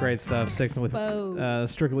 Great stuff.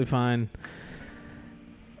 Exposed. Strictly Fine.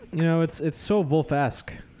 You know, it's so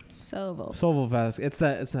Wolf-esque. So Wolf. So Wolf-esque. It's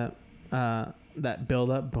that build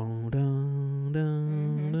up.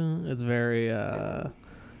 It's very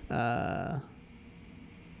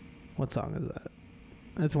what song is that?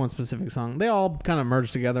 It's one specific song. They all kind of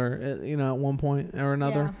merge together, you know, at one point or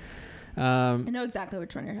another. I know exactly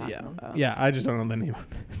which one you're talking about. Yeah, I just don't know the name of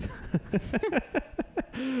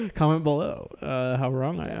it. Comment below how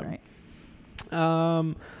wrong I am. Right.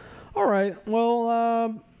 All right.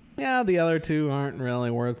 Well, yeah, the other two aren't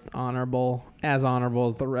really worth honorable as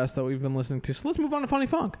the rest that we've been listening to. So let's move on to Funny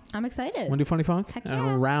Funk. I'm excited. Want to do Funny Funk? Heck And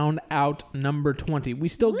yeah. round out number 20. We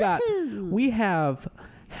still we have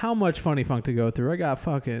how much Funny Funk to go through? I got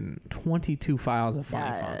fucking 22 files of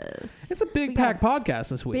Funny Funk. It's a big pack podcast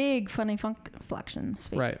this week. Big Funny Funk selection.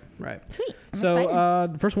 Sweet. Right. Sweet. I'm So,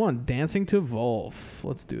 excited. first one, Dancing to Wolf.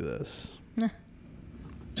 Let's do this. Oh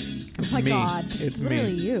It's my me. God. It's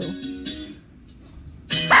literally me. you. This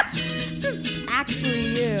is actually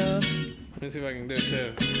you. Let me see if I can do it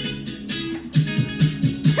too.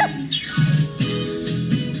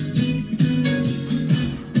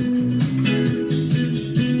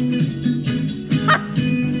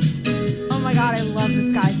 Oh my God, I love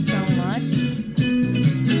this guy so much.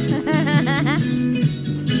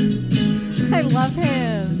 I love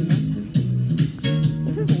him.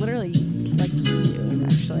 This is literally like you,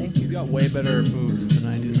 actually. He's got way better moves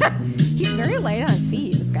than I do. He's very light on his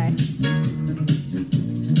feet, this guy.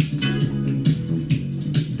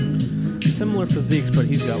 Similar physiques, but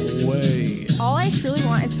he's got way. All I truly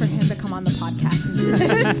want is for him to come on the podcast and do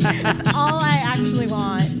this. That's all I actually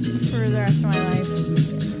want for the rest of my life,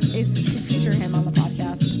 is to feature him on the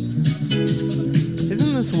podcast.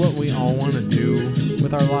 Isn't this what we all want to do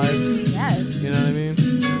with our lives? Yes. You know what I mean?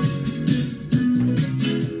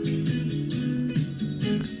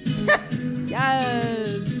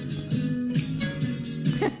 Yes.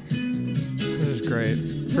 This is great.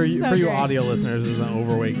 For you, So for you great. audio listeners, this is an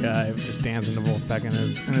overweight guy just dancing to Wolfpack in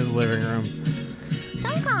his living room.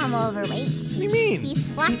 Don't call him overweight. What do you mean? He's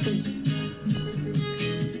fluffy.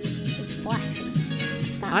 He's fluffy.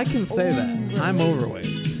 It's not I can say that. I'm overweight.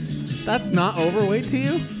 That's not overweight to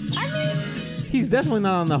you? I mean, He's definitely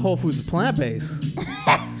not on the Whole Foods plant-based.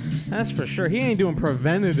 That's for sure. He ain't doing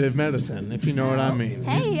preventative medicine, if you know what I mean.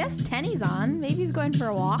 Hey, yes, Tenny's on. Maybe he's going for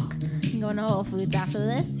a walk and going to Whole Foods after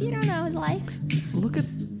this. You don't know his life. Look at...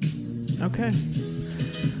 Okay.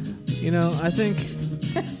 You know, I think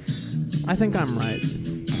I'm right.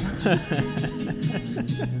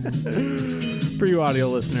 For you audio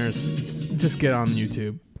listeners, just get on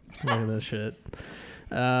YouTube. Look at this shit.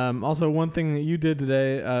 Also, one thing that you did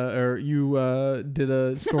today, or you did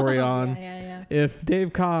a story on. Yeah. If Dave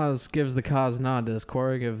Kaz gives the Kaz nod, does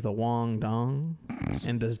Corey give the Wong Dong?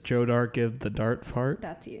 And does Joe Dart give the Dart Fart?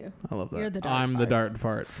 That's you. I love that. You're the Dart I'm Fart. the Dart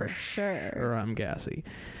Fart. For sure. Or I'm gassy.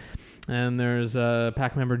 And there's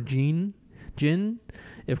pack member Jin.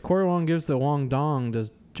 If Corey Wong gives the Wong Dong,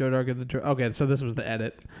 does Joe Dart give the... Okay, so this was the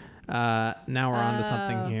edit. Now we're on to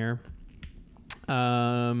something here.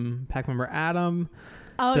 Pack member Adam.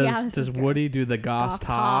 Oh, does Woody do the Goss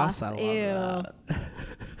toss? I love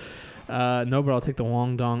that. No, but I'll take the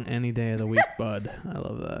Wong Dong any day of the week, bud. I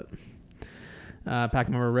love that. Pack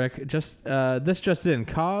member Rick. This just in.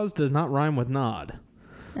 Cause does not rhyme with nod.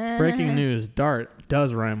 Breaking news. Dart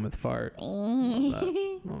does rhyme with fart.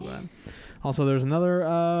 Love that. Also, there's another,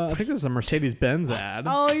 I think this is a Mercedes-Benz ad.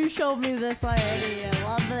 Oh, you showed me this already. I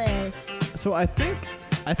love this. So I think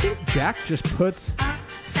Jack just puts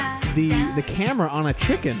the camera on a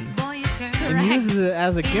chicken and uses it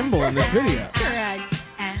as a gimbal in this video. Correct.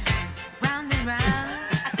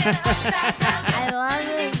 I love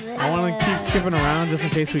it. I want to keep skipping around just in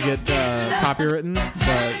case we get copywritten,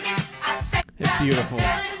 but it's beautiful.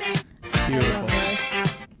 Beautiful.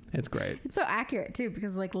 It's great. It's so accurate too,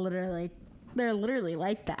 because they're literally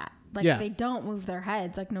like that. Like they don't move their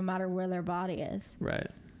heads, like no matter where their body is. Right.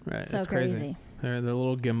 So it's crazy. Crazy. They're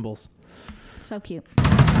little gimbals. So cute.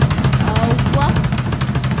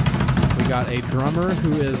 We got a drummer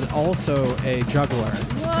who is also a juggler.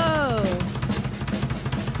 Whoa!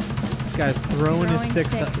 This guy's throwing his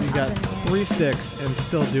sticks up. He got 3 sticks and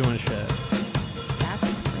still doing shit. That's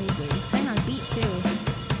crazy. He's staying on beat too.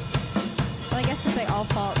 Well, I guess if they all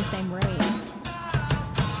fall at the same rate.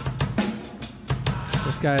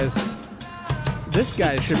 This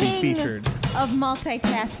guy should be featured. Of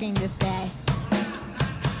multitasking, this guy.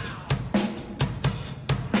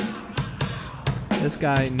 This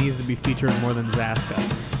guy needs to be featured more than Zaska.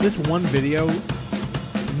 This one video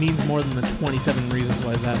means more than the 27 reasons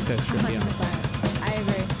why Zaska should be on it. I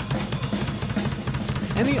agree.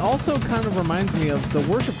 And he also kind of reminds me of the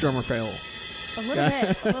Worship drummer fail. A little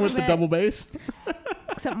bit. With the double bass.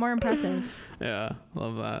 Except more impressive. Yeah,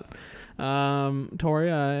 love that.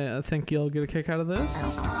 Tori, I think you'll get a kick out of this.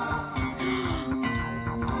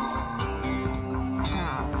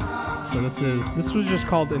 So this was just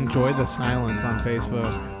called Enjoy the Silence on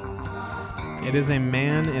Facebook. It is a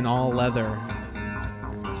man in all leather.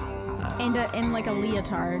 And in like a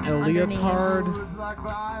leotard. A leotard.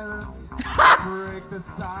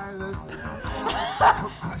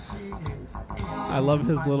 I love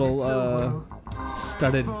his little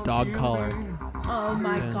studded dog collar. Oh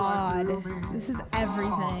my god. This is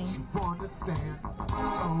everything.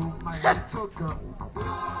 Oh my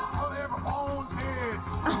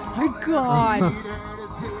god.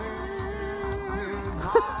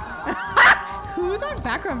 Who's on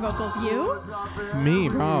background vocals? You? Me,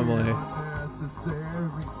 probably.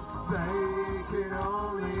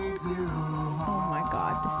 Oh my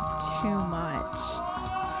god, this is too much.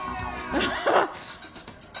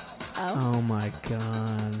 Oh my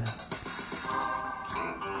god.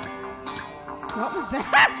 What was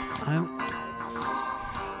that?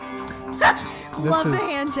 Love the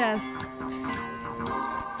hand gests.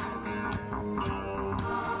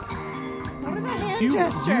 What are the hand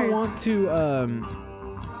gestures? Do you want to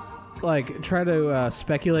try to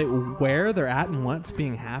speculate where they're at and what's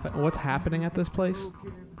happening at this place?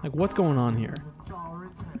 Like, what's going on here?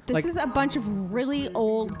 This is a bunch of really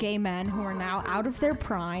old gay men who are now out of their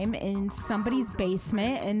prime in somebody's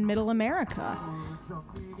basement in Middle America.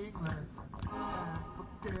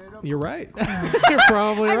 You're right. You're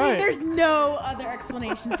probably right. I mean, there's no other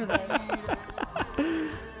explanation for this.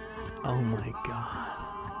 Oh my god.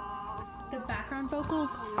 The background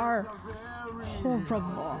vocals are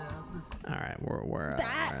horrible. All right, we're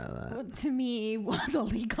that to me was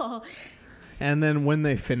illegal. And then when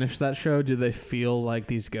they finish that show, do they feel like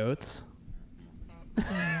these goats?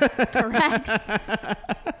 Correct.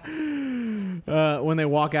 When they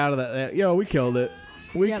walk out of that, we killed it.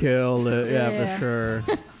 We killed it. Yeah, for sure.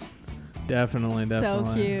 Definitely. So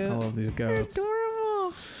cute. I love these goats. They're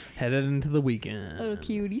adorable. Headed into the weekend. Little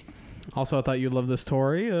cuties. Also, I thought you'd love this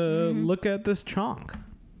story. Look at this chonk.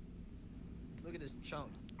 Look at this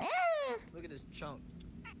chunk. Look at this chunk.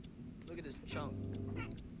 Look at this chunk.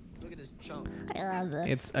 Look at this chunk. I love this.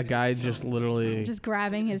 It's a guy just literally just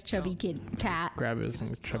grabbing his chubby cat. grab his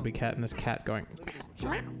chubby cat and his cat going.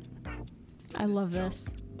 I love this.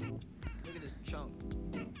 Look at this chunk.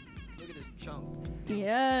 Look at this chunk.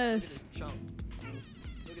 Yes. Look at this chunk.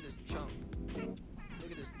 Look at this chunk.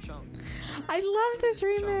 Look at this chunk. I love this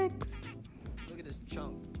remix. Look at this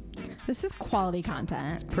chunk. This is quality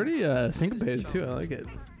content. Pretty syncopated too. I like it.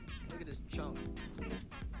 Look at this chunk.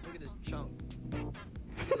 Look at this chunk. Look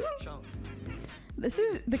at this chunk. This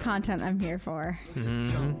is the content I'm here for.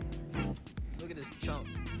 Mm-hmm. Look at this chunk.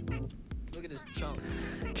 Look at this chunk.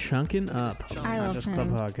 Chunking up. I love Just him. Club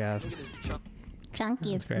podcast.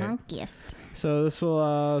 Chunkiest, great. monkiest. So this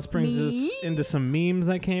will this brings us into some memes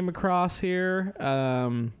that came across here.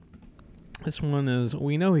 This one is,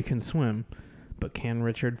 we know he can swim, but can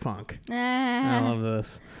Richard Funk? I love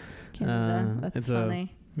this. Canada. That's it's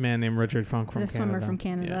funny. a man named Richard Funk from The Canada. swimmer from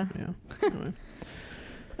Canada. Yeah. Anyway.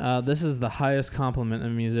 This is the highest compliment a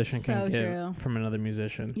musician So can give true. from another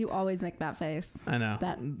musician. You always make that face. I know.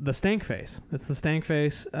 That The stank face. It's the stank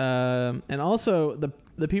face. And also,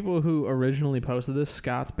 the people who originally posted this,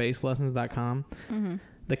 scottsbasslessons.com, mm-hmm.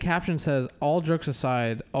 the caption says, all jokes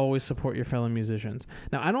aside, always support your fellow musicians.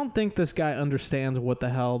 Now, I don't think this guy understands what the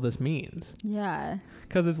hell this means. Yeah.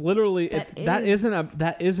 Because it's literally, that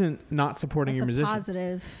isn't not supporting your That's a musician.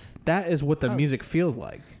 positive. That is what the post. music feels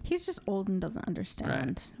like. He's just old and doesn't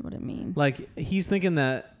understand what it means. Like, he's thinking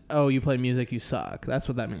that, oh, you play music, you suck. That's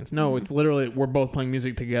what that means. No, it's literally, we're both playing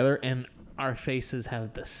music together, and our faces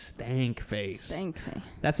have the stank face. Stank face.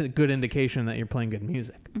 That's a good indication that you're playing good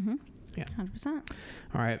music. Mm-hmm. Yeah. 100%.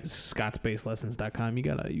 All right, scottsbasslessons.com. You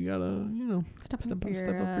gotta, step up your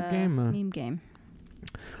your game. Meme game.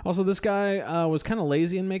 Also, this guy was kind of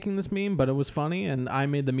lazy in making this meme, but it was funny, and I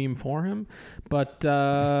made the meme for him. But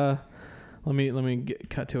let me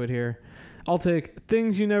cut to it here. I'll take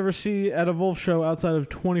things you never see at a Wolf show outside of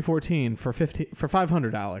 2014 for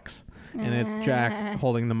 $500, Alex. And it's Jack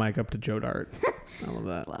holding the mic up to Joe Dart. I love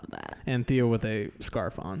that. Love that. And Theo with a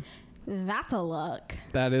scarf on. That's a look.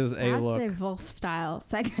 That is a look. That's a Wolf style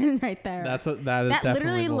segment right there. That is that definitely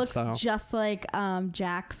literally Wolf looks style. just like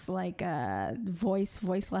Jack's like voice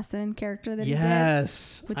lesson character that he did.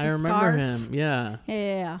 Yes, With I the remember scarf. him. Yeah.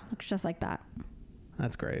 Yeah, looks just like that.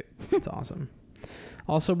 That's great. That's awesome.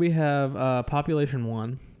 Also, we have Population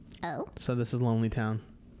 1. Oh. So this is Lonely Town.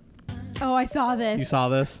 Oh, I saw this. You saw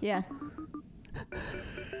this? Yeah.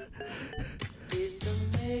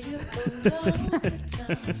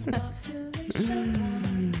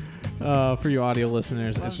 For you audio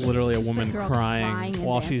listeners, it's literally a Just a woman girl crying crying and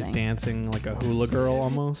while dancing. she's dancing like a hula girl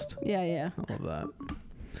almost. Yeah. I love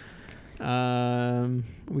that.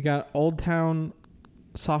 We got Old Town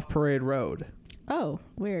Soft Parade Road. Oh,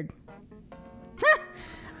 weird.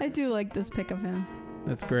 I do like this pic of him.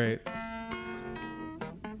 That's great.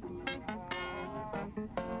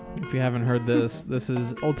 If you haven't heard this, this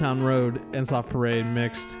is Old Town Road and Soft Parade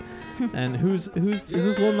mixed. And who's is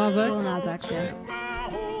this Lil Nas X? Lil Nas X, yeah.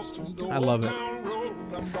 I love it.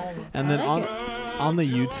 And then like on the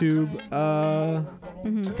YouTube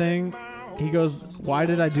thing, he goes, "Why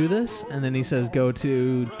did I do this?" And then he says, "Go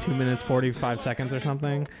to 2 minutes 45 seconds or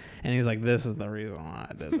something." And he's like, "This is the reason why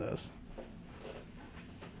I did this."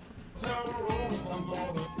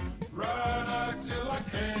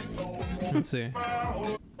 Let's see.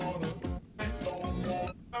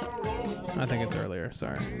 I think it's earlier.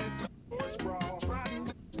 Sorry.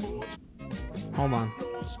 Hold on.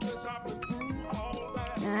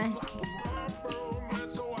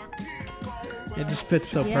 It just fits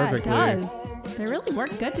so perfectly. Yeah, it does. They really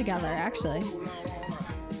work good together, actually.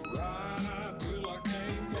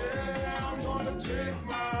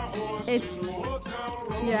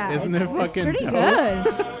 Isn't it fucking pretty dope? good.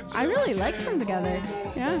 I really like them together.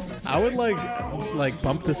 Yeah. I would like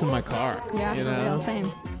bump this in my car. Yeah, you for know? real,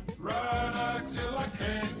 same.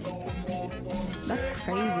 That's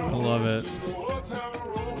crazy. I love it.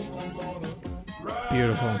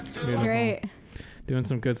 Beautiful. Beautiful. Great. Doing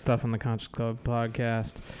some good stuff on the Conscious Club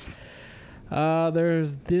podcast.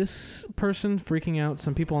 There's this person freaking out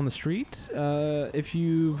some people on the street. If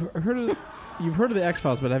you've heard of the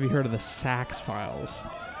X-Files, but have you heard of the Sax Files?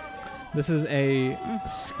 This is a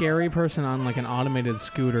scary person on like an automated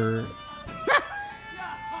scooter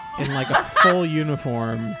in like a full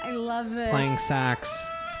uniform. I love it. Playing sax,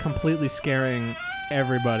 completely scaring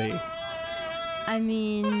everybody. I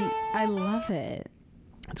mean, I love it.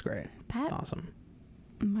 That's great. That awesome.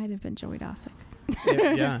 Might have been Joey Dosick.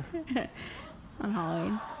 Yeah. On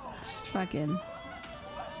Halloween. Just fucking.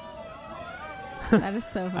 That is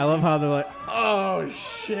so funny. I love how they're like, oh,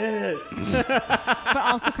 shit. But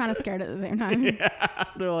also kind of scared at the same time. Yeah.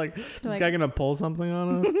 They're like, is this guy going to pull something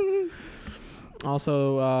on us?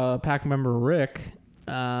 Also, pack member Rick.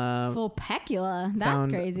 Vulpecula. That's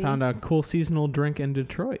crazy. Found a cool seasonal drink in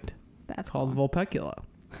Detroit. That's called cool. Vulpecula.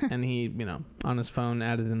 And he, on his phone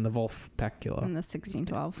added in the Vulpecula. In the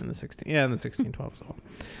 1612. In the 1612 as well.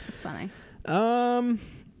 It's funny.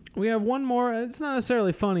 We have one more. It's not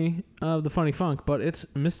necessarily funny, the funny funk, but it's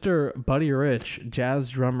Mr. Buddy Rich, jazz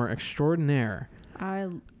drummer extraordinaire. I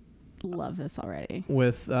love this already.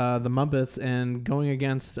 With the Muppets and going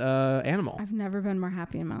against Animal. I've never been more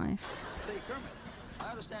happy in my life. Say, Kermit, I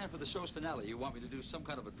understand for the show's finale you want me to do some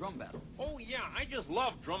kind of a drum battle. Oh, yeah, I just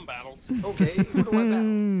love drum battles. Okay, who do I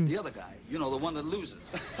battle? The other guy, the one that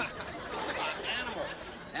loses. Animal.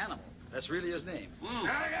 Animal. That's really his name.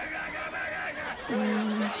 I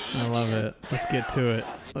love it. Let's get to it.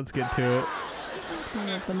 I love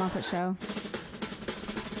the Muppet Show.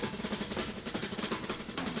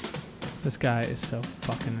 This guy is so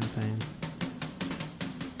fucking insane.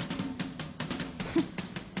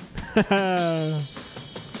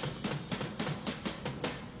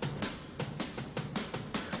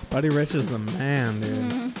 Buddy Rich is the man,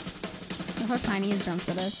 dude. Look how tiny his drum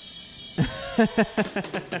set is.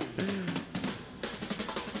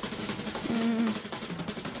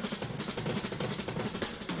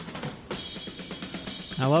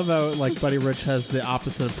 I love how Buddy Rich has the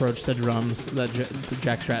opposite approach to drums that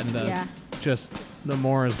Jack Stratton does. Yeah. Just the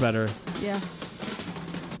more is better. Yeah.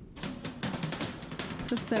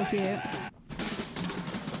 This is so cute.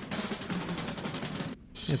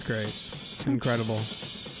 It's great. Incredible.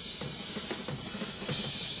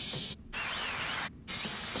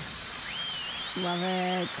 Love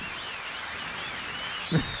it.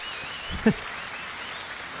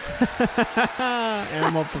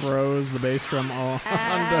 Animal throws the bass drum all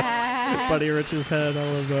onto Buddy Rich's head. I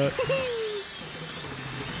love that.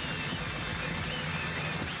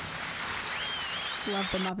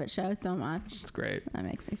 Love the Muppet Show so much. It's great. That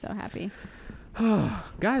makes me so happy.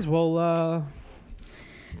 Guys, well,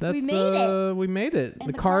 we made it.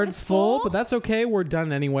 The card's full, but that's okay. We're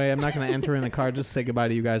done anyway. I'm not going to enter in the card. Just say goodbye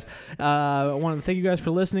to you guys. I want to thank you guys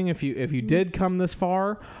for listening. If you did come this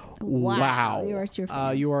far, wow. You are a true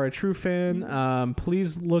fan. You are a true fan.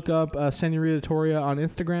 Please look up Senorita Toria on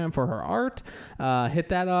Instagram for her art. Hit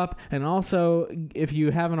that up. And also, if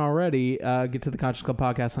you haven't already, get to the Conscious Club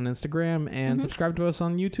Podcast on Instagram and subscribe to us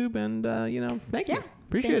on YouTube. And, thank you.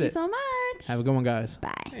 Appreciate it. Thank you so much. Have a good one, guys.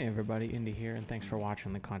 Bye. Hey, everybody. Indy here, and thanks for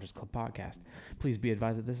watching the Conscious Club Podcast. Please be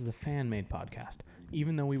advised that this is a fan-made podcast.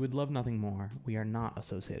 Even though we would love nothing more, we are not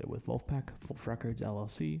associated with Wolfpack, Wolf Records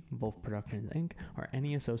LLC, Wolf Productions Inc., or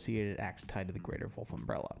any associated acts tied to the greater Wolf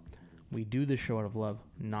umbrella. We do this show out of love,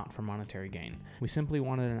 not for monetary gain. We simply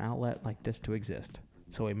wanted an outlet like this to exist,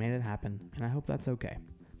 so we made it happen, and I hope that's okay.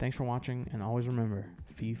 Thanks for watching, and always remember,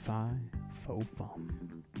 fee fi fo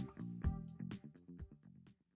fum.